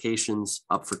 applications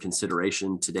up for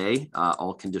consideration today,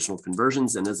 all conditional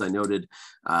conversions. And as I noted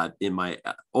in my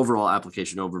overall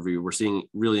application overview, we're seeing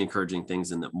really encouraging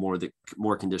things in that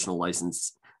more conditional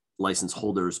license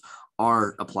holders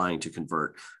are applying to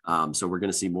convert. So we're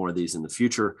going to see more of these in the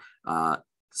future.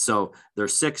 So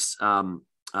there's 6,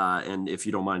 and if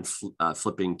you don't mind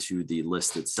flipping to the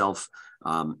list itself,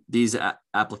 these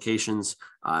applications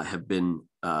have been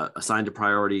assigned a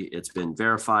priority. It's been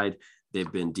verified.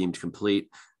 They've been deemed complete.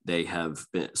 They have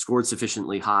been scored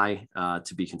sufficiently high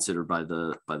to be considered by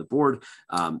the board.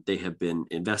 They have been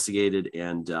investigated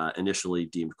and initially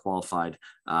deemed qualified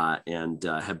and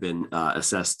have been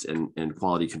assessed and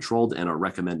quality controlled and are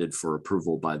recommended for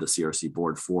approval by the CRC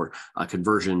board for a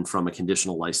conversion from a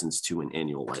conditional license to an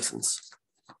annual license.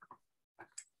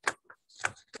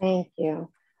 Thank you,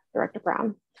 Director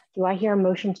Brown. Do I hear a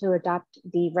motion to adopt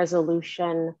the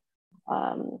resolution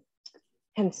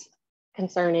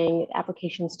concerning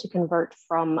applications to convert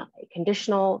from a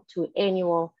conditional to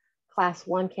annual Class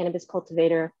 1 cannabis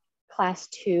cultivator, Class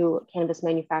 2 cannabis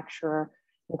manufacturer,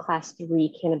 and Class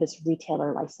 3 cannabis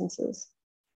retailer licenses?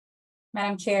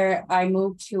 Madam Chair, I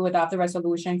move to adopt the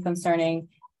resolution concerning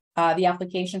the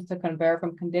applications to convert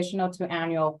from conditional to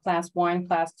annual Class 1,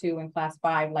 Class 2, and Class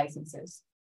 5 licenses.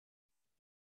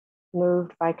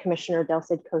 Moved by Commissioner Del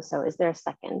Cid Coso. Is there a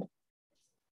second?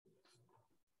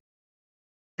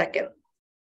 Second.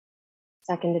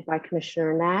 Seconded by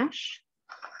Commissioner Nash.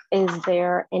 Is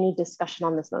there any discussion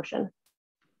on this motion?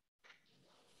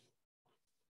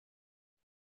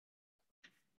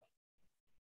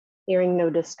 Hearing no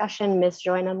discussion, Ms.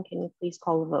 Joynham, can you please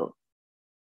call the vote?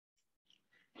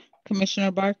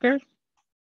 Commissioner Barker?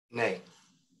 Nay.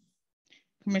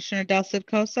 Commissioner Del Cid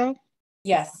Coso?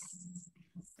 Yes.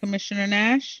 Commissioner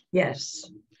Nash? Yes.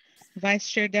 Vice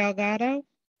Chair Delgado?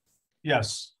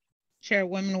 Yes.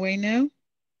 Chairwoman Waynu?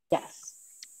 Yes.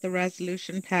 The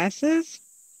resolution passes.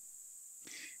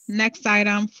 Next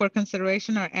item for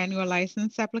consideration are annual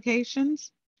license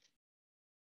applications.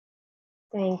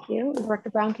 Thank you. Director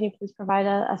Brown, can you please provide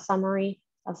a summary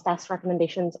of staff's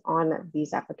recommendations on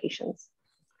these applications?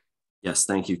 Yes,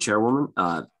 thank you, Chairwoman.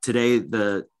 Today,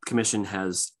 the Commission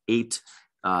has 8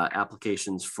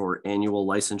 applications for annual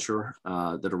licensure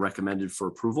that are recommended for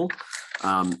approval.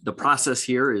 The process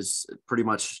here is pretty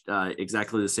much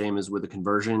exactly the same as with the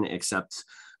conversion, except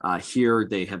here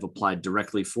they have applied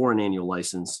directly for an annual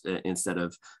license instead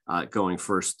of going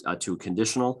first to a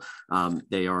conditional.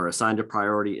 They are assigned a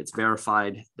priority, it's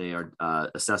verified, they are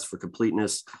assessed for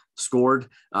completeness, scored,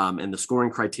 and the scoring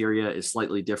criteria is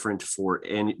slightly different for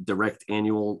direct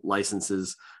annual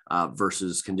licenses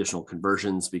versus conditional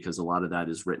conversions because a lot of that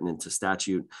is written into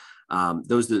statute.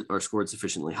 Those that are scored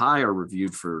sufficiently high are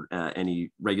reviewed for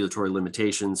any regulatory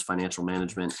limitations, financial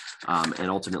management, and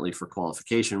ultimately for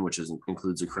qualification, which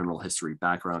includes a criminal history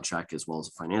background check as well as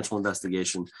a financial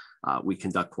investigation. We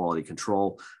conduct quality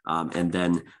control, and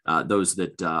then those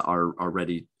that are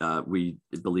ready, we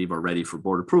believe are ready for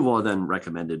board approval are then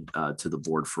recommended to the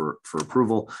board for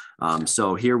approval.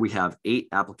 So here we have 8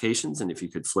 applications, and if you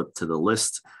could flip to the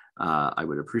list, I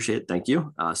would appreciate it. Thank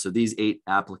you. So these 8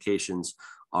 applications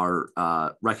are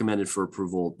recommended for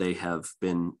approval. They have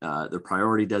been, their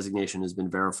priority designation has been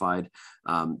verified.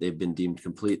 They've been deemed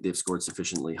complete. They've scored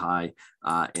sufficiently high,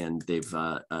 and they've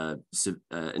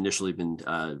initially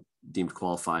been deemed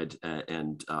qualified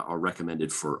and are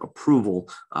recommended for approval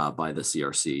by the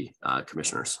CRC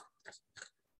commissioners.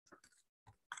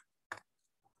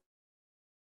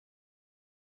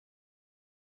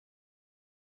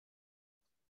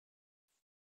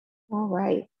 All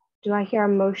right. Do I hear a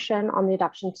motion on the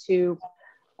adoption to,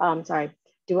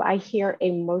 do I hear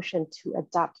a motion to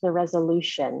adopt the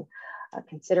resolution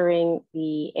considering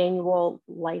the annual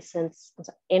license,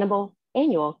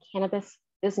 annual cannabis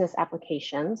business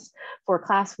applications for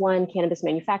Class 1 cannabis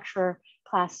manufacturer,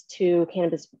 Class 2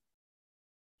 cannabis,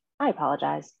 I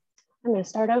apologize. I'm going to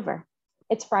start over.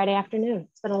 It's Friday afternoon.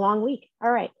 It's been a long week.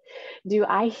 All right. Do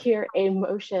I hear a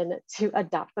motion to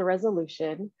adopt the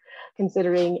resolution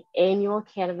considering annual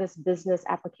cannabis business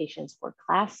applications for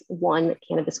Class 1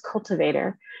 cannabis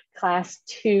cultivator, Class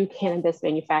 2 cannabis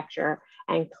manufacturer,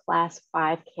 and Class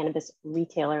 5 cannabis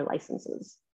retailer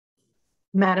licenses.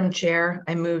 Madam Chair,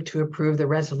 I move to approve the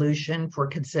resolution for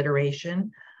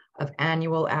consideration of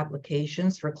annual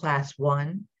applications for Class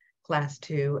 1, Class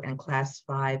 2, and Class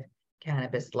 5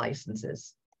 cannabis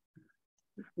licenses.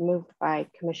 Moved by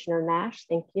Commissioner Nash.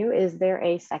 Thank you. Is there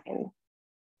a second?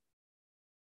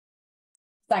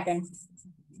 Second.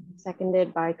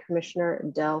 Seconded by Commissioner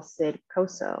Del Cid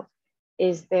Coso.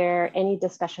 Is there any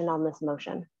discussion on this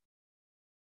motion?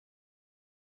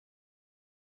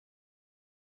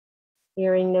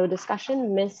 Hearing no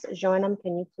discussion, Ms. Joannem,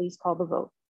 can you please call the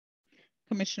vote?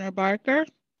 Commissioner Barker,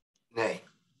 Nay.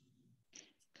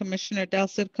 Commissioner Del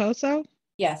Cid Coso,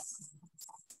 Yes.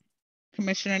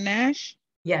 Commissioner Nash,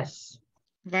 Yes.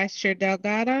 Vice Chair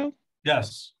Delgado,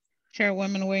 Yes.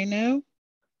 Chairwoman Waynu.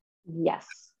 Yes.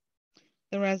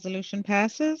 The resolution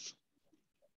passes.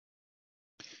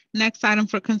 Next item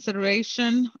for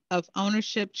consideration of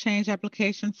ownership change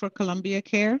application for Columbia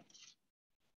Care.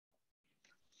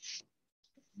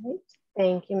 Right.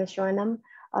 Thank you, Ms. Joannem.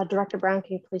 Director Brown,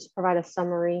 can you please provide a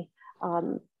summary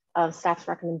of staff's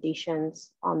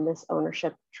recommendations on this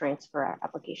ownership transfer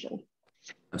application?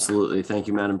 Absolutely. Thank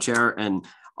you, Madam Chair. And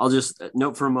I'll just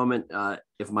note for a moment,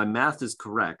 if my math is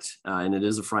correct, and it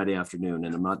is a Friday afternoon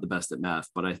and I'm not the best at math,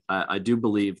 but I do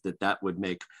believe that that would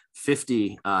make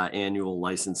 50 annual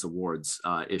license awards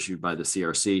issued by the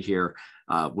CRC here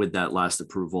with that last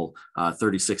approval,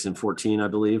 36 and 14, I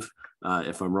believe.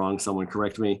 If I'm wrong, someone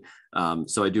correct me.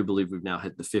 So I do believe we've now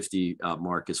hit the 50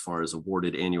 mark as far as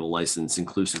awarded annual license,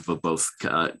 inclusive of both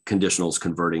conditionals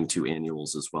converting to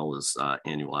annuals as well as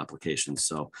annual applications.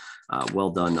 So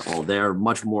well done all there.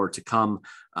 Much more to come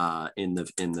in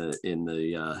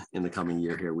the coming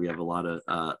year here. We have a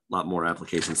lot more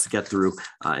applications to get through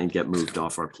and get moved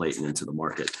off our plate and into the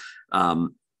market.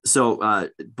 So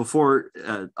before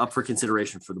up for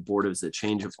consideration for the board is a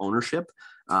change of ownership.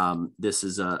 This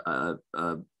is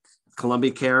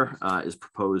Columbia Care is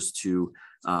proposed to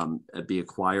be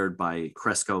acquired by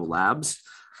Cresco Labs.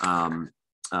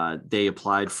 They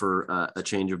applied for a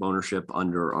change of ownership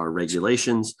under our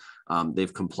regulations.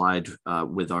 They've complied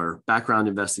with our background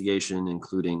investigation,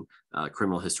 including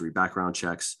criminal history background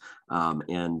checks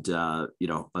and the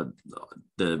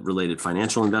related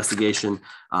financial investigation.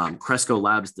 Cresco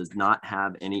Labs does not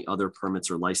have any other permits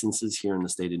or licenses here in the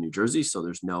state of New Jersey, so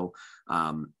there's no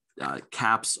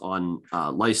caps on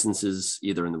licenses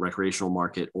either in the recreational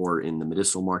market or in the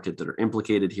medicinal market that are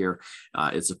implicated here.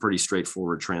 It's a pretty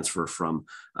straightforward transfer from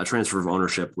a transfer of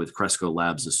ownership with Cresco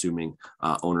Labs assuming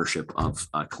ownership of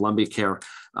Columbia Care.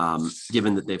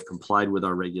 Given that they've complied with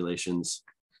our regulations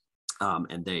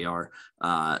and they are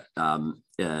no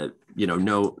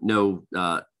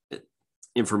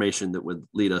information that would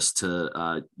lead us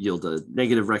to yield a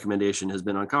negative recommendation has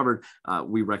been uncovered,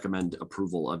 we recommend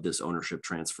approval of this ownership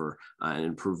transfer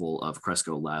and approval of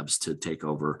Cresco Labs to take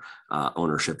over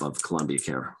ownership of Columbia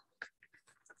Care.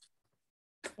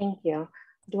 Thank you.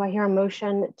 Do I hear a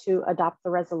motion to adopt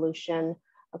the resolution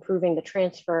approving the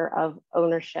transfer of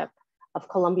ownership of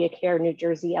Columbia Care New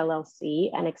Jersey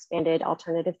LLC and Expanded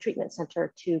Alternative Treatment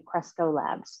Center to Cresco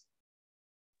Labs?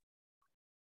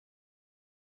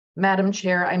 Madam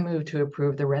Chair, I move to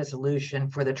approve the resolution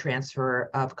for the transfer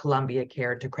of Columbia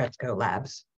Care to Cresco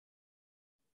Labs.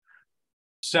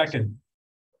 Second.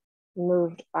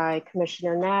 Moved by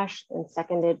Commissioner Nash and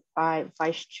seconded by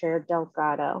Vice Chair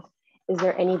Delgado. Is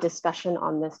there any discussion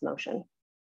on this motion?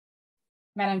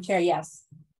 Madam Chair, yes.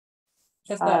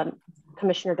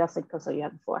 Commissioner Del Cid Coso, you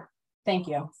have the floor. Thank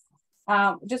you.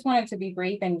 Just wanted to be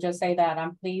brief and just say that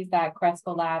I'm pleased that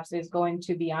Cresco Labs is going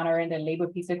to be honoring the labor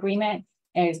peace agreement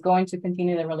and is going to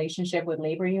continue the relationship with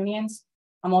labor unions.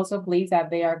 I'm also pleased that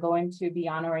they are going to be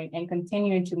honoring and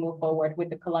continuing to move forward with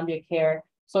the Columbia Care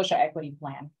Social Equity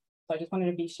Plan. So I just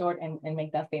wanted to be short and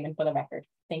make that statement for the record.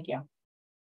 Thank you.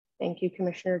 Thank you,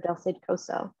 Commissioner Del Cid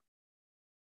Coso.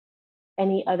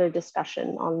 Any other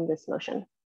discussion on this motion?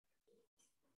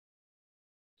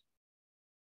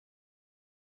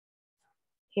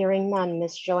 Hearing none,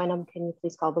 Ms. Joannem, can you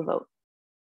please call the vote?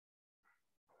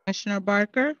 Commissioner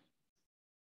Barker,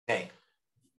 Nay.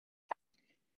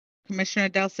 Commissioner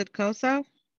Del Cid Coso,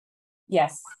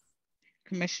 Yes.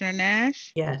 Commissioner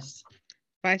Nash, Yes.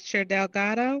 Vice Chair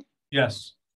Delgado,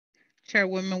 Yes.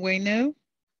 Chairwoman Waynu.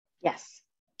 Yes.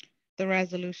 The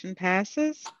resolution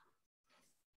passes.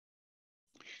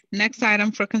 Next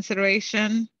item for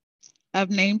consideration of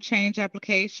name change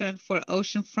application for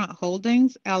Oceanfront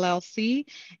Holdings LLC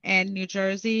and New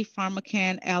Jersey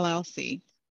PharmaCann LLC.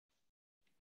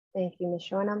 Thank you, Ms.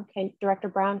 Shoenham. Director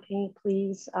Brown, can you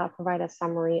please provide a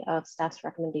summary of staff's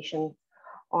recommendation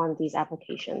on these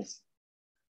applications?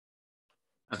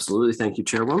 Absolutely. Thank you,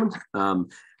 Chairwoman.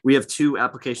 We have two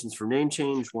applications for name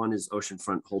change. One is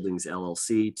Oceanfront Holdings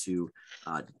LLC to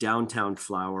Downtown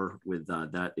Flower with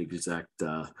that exact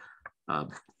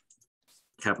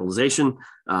capitalization,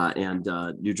 and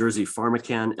New Jersey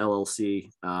Pharmacan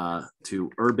LLC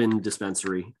to Urban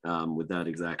Dispensary with that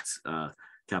exact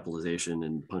capitalization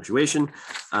and punctuation.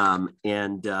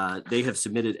 They have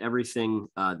submitted everything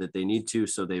that they need to.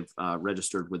 So they've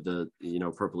registered with the,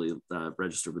 appropriately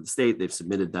registered with the state. They've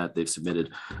submitted that. They've submitted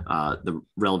the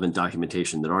relevant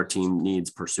documentation that our team needs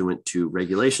pursuant to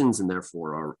regulations, and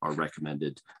therefore are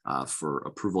recommended for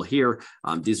approval here.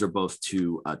 These are both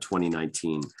two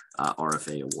 2019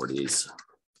 RFA awardees.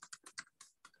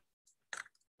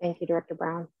 Thank you, Director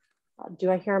Brown.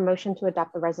 Do I hear a motion to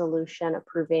adopt the resolution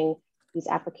approving these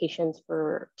applications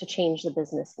to change the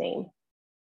business name?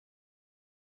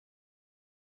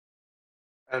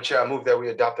 Madam Chair, I move that we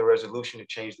adopt the resolution to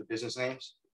change the business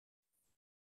names.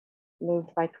 Moved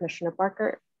by Commissioner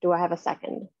Barker. Do I have a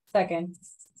second? Second.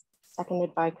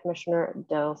 Seconded by Commissioner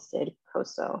Del Cid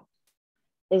Coso.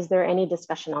 Is there any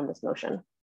discussion on this motion?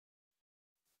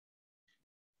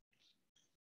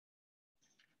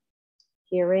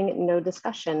 Hearing no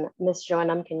discussion, Ms.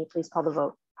 Shoenham, can you please call the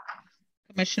vote?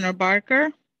 Commissioner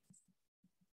Barker.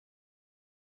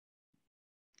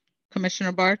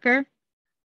 Commissioner Barker.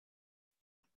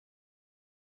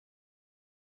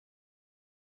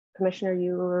 Commissioner,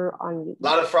 you were on mute. A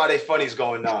lot of Friday funnies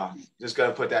going on. Just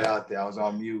gonna put that out there. I was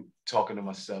on mute talking to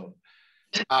myself.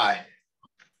 Aye.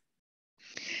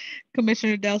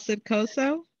 Commissioner Del Cid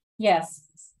Coso. Yes.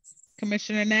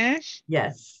 Commissioner Nash.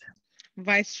 Yes.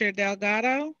 Vice Chair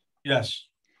Delgado. Yes.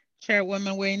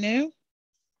 Chairwoman Waynu.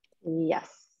 Yes.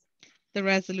 The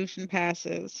resolution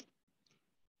passes.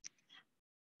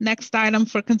 Next item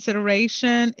for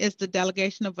consideration is the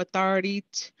delegation of authority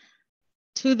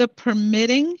to the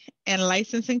Permitting and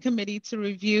Licensing Committee to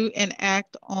review and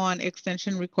act on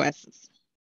extension requests.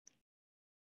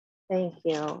 Thank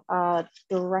you.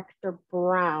 Director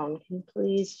Brown, can you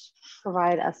please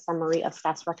provide a summary of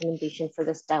staff's recommendation for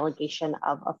this delegation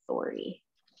of authority?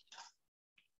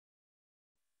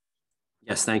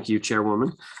 Yes, thank you,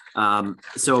 Chairwoman.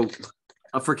 So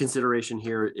up for consideration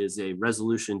here is a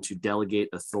resolution to delegate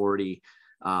authority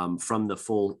from the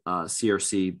full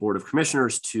CRC Board of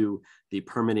Commissioners to the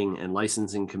Permitting and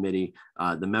Licensing Committee,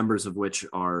 the members of which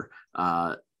are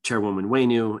Chairwoman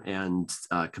Waynu and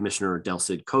Commissioner Del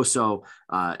Cid Coso,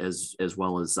 as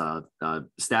well as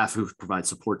staff who provide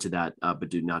support to that, but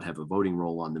do not have a voting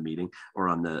role on the meeting or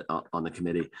on the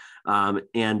committee.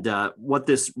 What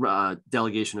this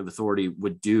delegation of authority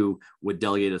would do would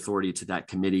delegate authority to that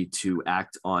committee to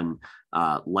act on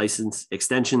license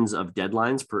extensions of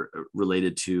deadlines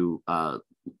related to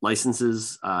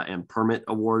licenses and permit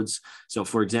awards. So,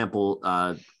 for example,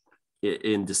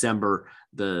 in December,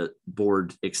 the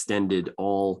board extended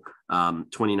all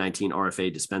 2019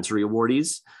 RFA dispensary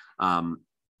awardees.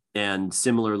 And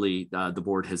similarly, the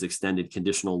board has extended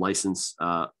conditional license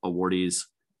awardees.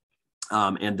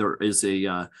 And there is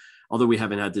although we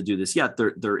haven't had to do this yet,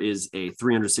 there is a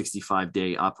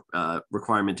 365-day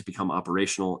requirement to become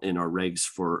operational in our regs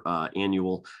for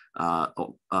annual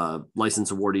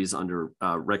license awardees under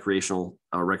recreational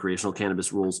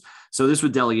cannabis rules. So this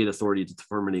would delegate authority to the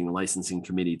Permitting and Licensing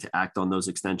Committee to act on those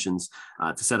extensions,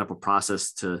 to set up a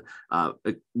process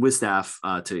with staff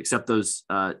to accept those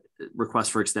requests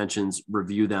for extensions,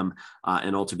 review them,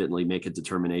 and ultimately make a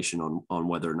determination on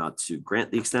whether or not to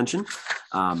grant the extension.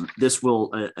 This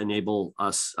will enable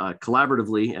us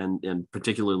collaboratively and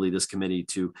particularly this committee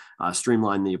to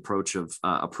streamline the approach of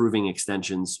approving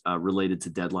extensions related to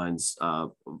deadlines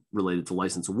related to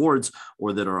license awards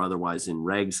or that are otherwise in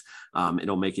regs.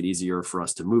 It'll make it easier for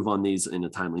us to move on these in a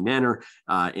timely manner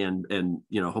and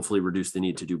hopefully reduce the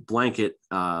need to do blanket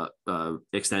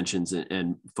extensions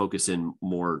and focus in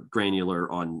more granular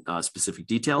on specific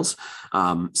details.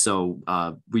 So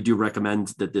we do recommend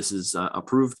that this is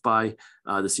approved by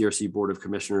the CRC Board of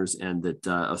Commissioners and that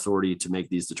authority to make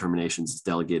these determinations is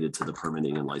delegated to the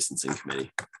Permitting and Licensing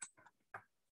Committee.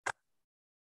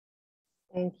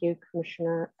 Thank you,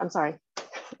 Commissioner. I'm sorry.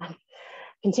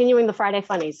 Continuing the Friday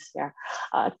funnies here.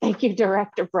 Thank you,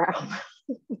 Director Brown.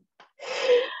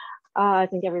 I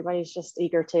think everybody's just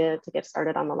eager to get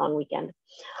started on the long weekend.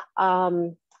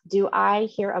 Do I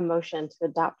hear a motion to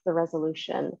adopt the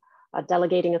resolution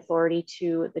delegating authority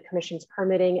to the Commission's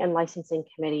Permitting and Licensing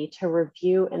Committee to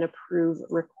review and approve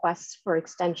requests for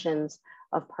extensions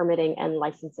of permitting and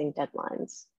licensing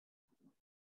deadlines?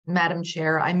 Madam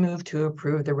Chair, I move to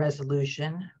approve the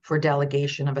resolution for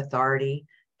delegation of authority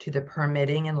to the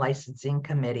Permitting and Licensing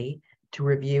Committee to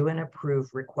review and approve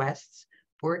requests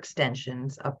for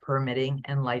extensions of permitting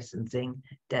and licensing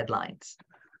deadlines.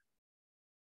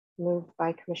 Moved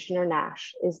by Commissioner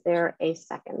Nash. Is there a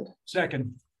second?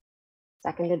 Second.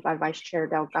 Seconded by Vice Chair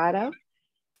Delgado.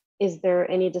 Is there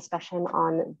any discussion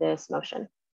on this motion?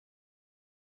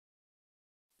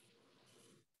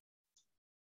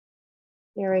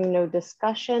 Hearing no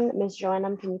discussion, Ms.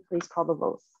 Joanna, can you please call the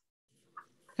vote?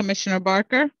 Commissioner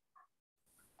Barker,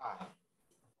 Aye.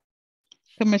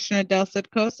 Commissioner Del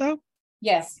Citcoso,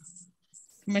 Yes.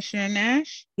 Commissioner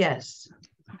Nash, Yes.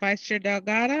 Vice Chair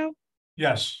Delgado,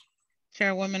 Yes.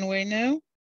 Chairwoman Waynu.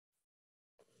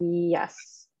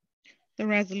 Yes. The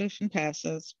resolution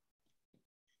passes.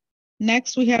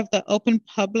 Next, we have the open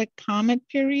public comment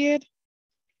period.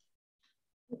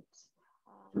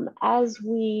 As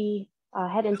we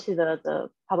head into the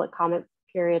public comment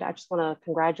period, I just want to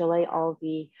congratulate all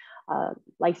the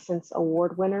license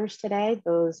award winners today,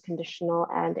 those conditional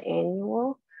and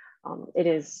annual. It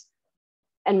is,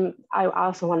 and I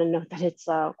also want to note that it's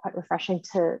quite refreshing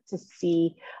to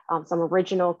see some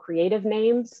original creative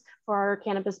names for our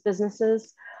cannabis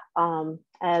businesses,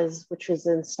 which is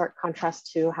in stark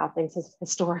contrast to how things have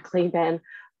historically been,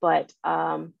 but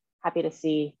happy to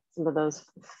see some of those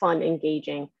fun,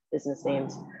 engaging business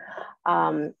names.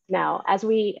 Now, as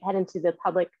we head into the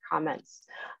public comments,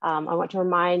 I want to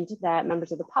remind that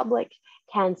members of the public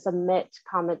can submit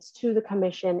comments to the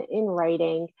commission in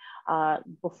writing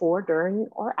before, during,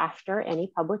 or after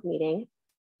any public meeting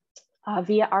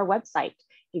via our website.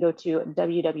 You go to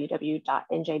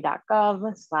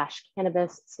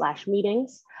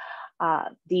www.nj.gov/cannabis/meetings.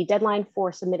 The deadline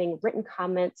for submitting written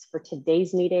comments for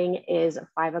today's meeting is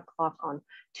 5 o'clock on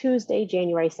Tuesday,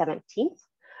 January 17th.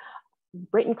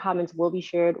 Written comments will be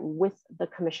shared with the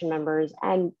commission members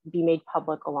and be made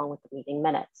public along with the meeting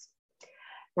minutes.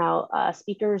 Now,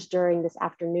 speakers during this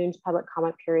afternoon's public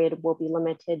comment period will be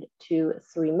limited to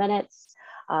 3 minutes.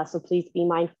 So please be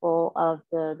mindful of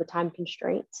the time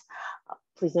constraints.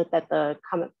 Please note that the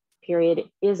comment period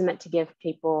is meant to give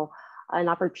people an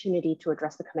opportunity to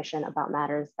address the commission about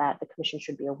matters that the commission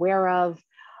should be aware of.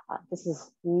 This is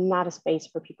not a space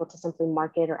for people to simply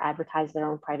market or advertise their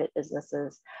own private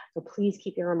businesses. So please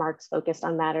keep your remarks focused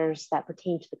on matters that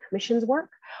pertain to the commission's work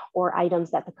or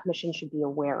items that the commission should be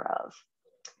aware of.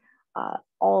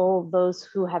 All those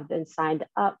who have been signed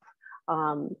up,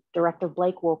 Director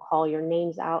Blake will call your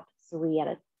names out three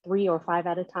or five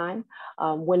at a time.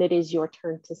 When it is your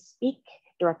turn to speak,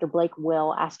 Director Blake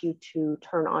will ask you to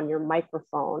turn on your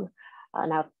microphone.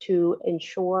 Now, to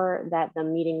ensure that the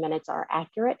meeting minutes are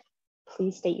accurate,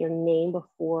 please state your name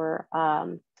before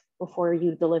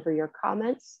you deliver your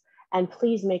comments. And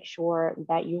please make sure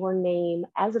that your name,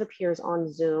 as it appears on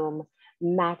Zoom,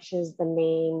 matches the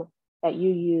name that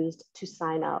you used to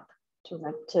sign up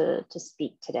to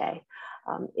speak today.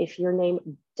 If your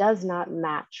name does not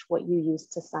match what you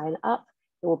used to sign up,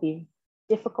 it will be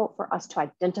difficult for us to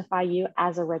identify you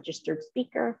as a registered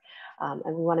speaker. And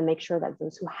we want to make sure that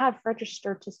those who have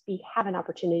registered to speak have an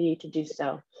opportunity to do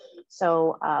so.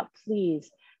 So please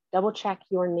double check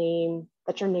your name,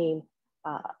 that your name,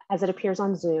 as it appears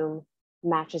on Zoom,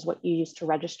 matches what you used to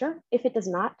register. If it does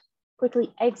not,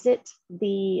 quickly exit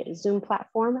the Zoom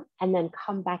platform and then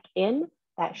come back in.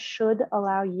 That should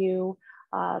allow you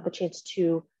the chance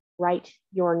to write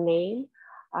your name.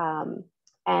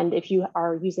 And if you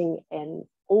are using an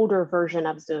older version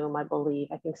of Zoom, I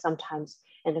think sometimes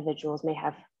individuals may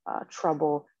have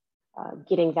trouble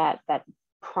getting that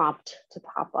prompt to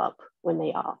pop up when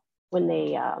they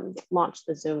launch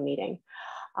the Zoom meeting.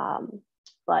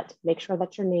 But make sure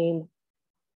that your name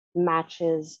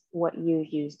matches what you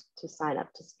used to sign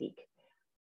up to speak.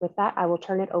 With that, I will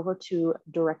turn it over to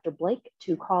Director Blake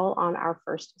to call on our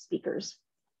first speakers.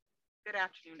 Good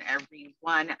afternoon,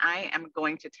 everyone. I am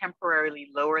going to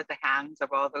temporarily lower the hands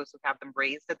of all those who have them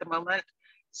raised at the moment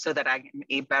so that I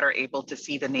am better able to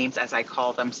see the names as I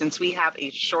call them. Since we have a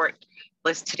short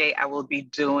list today, I will be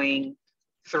doing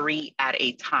 3 at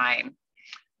a time.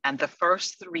 And the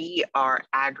first 3 are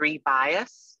Agri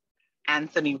Bias,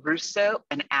 Anthony Russo,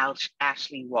 and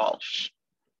Ashley Walsh.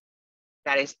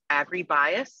 That is Agri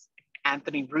Bias,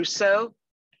 Anthony Russo,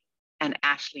 and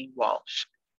Ashley Walsh.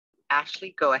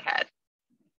 Ashley, go ahead.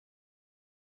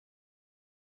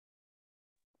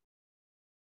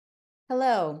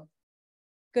 Hello.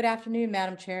 Good afternoon,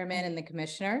 Madam Chairman and the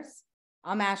commissioners.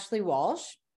 I'm Ashley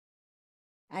Walsh.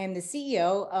 I am the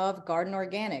CEO of Garden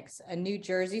Organics, a New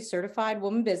Jersey certified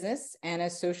woman business and a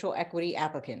social equity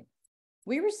applicant.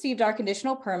 We received our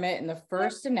conditional permit in the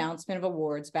first announcement of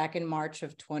awards back in March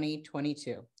of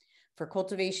 2022 for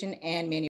cultivation and manufacturing.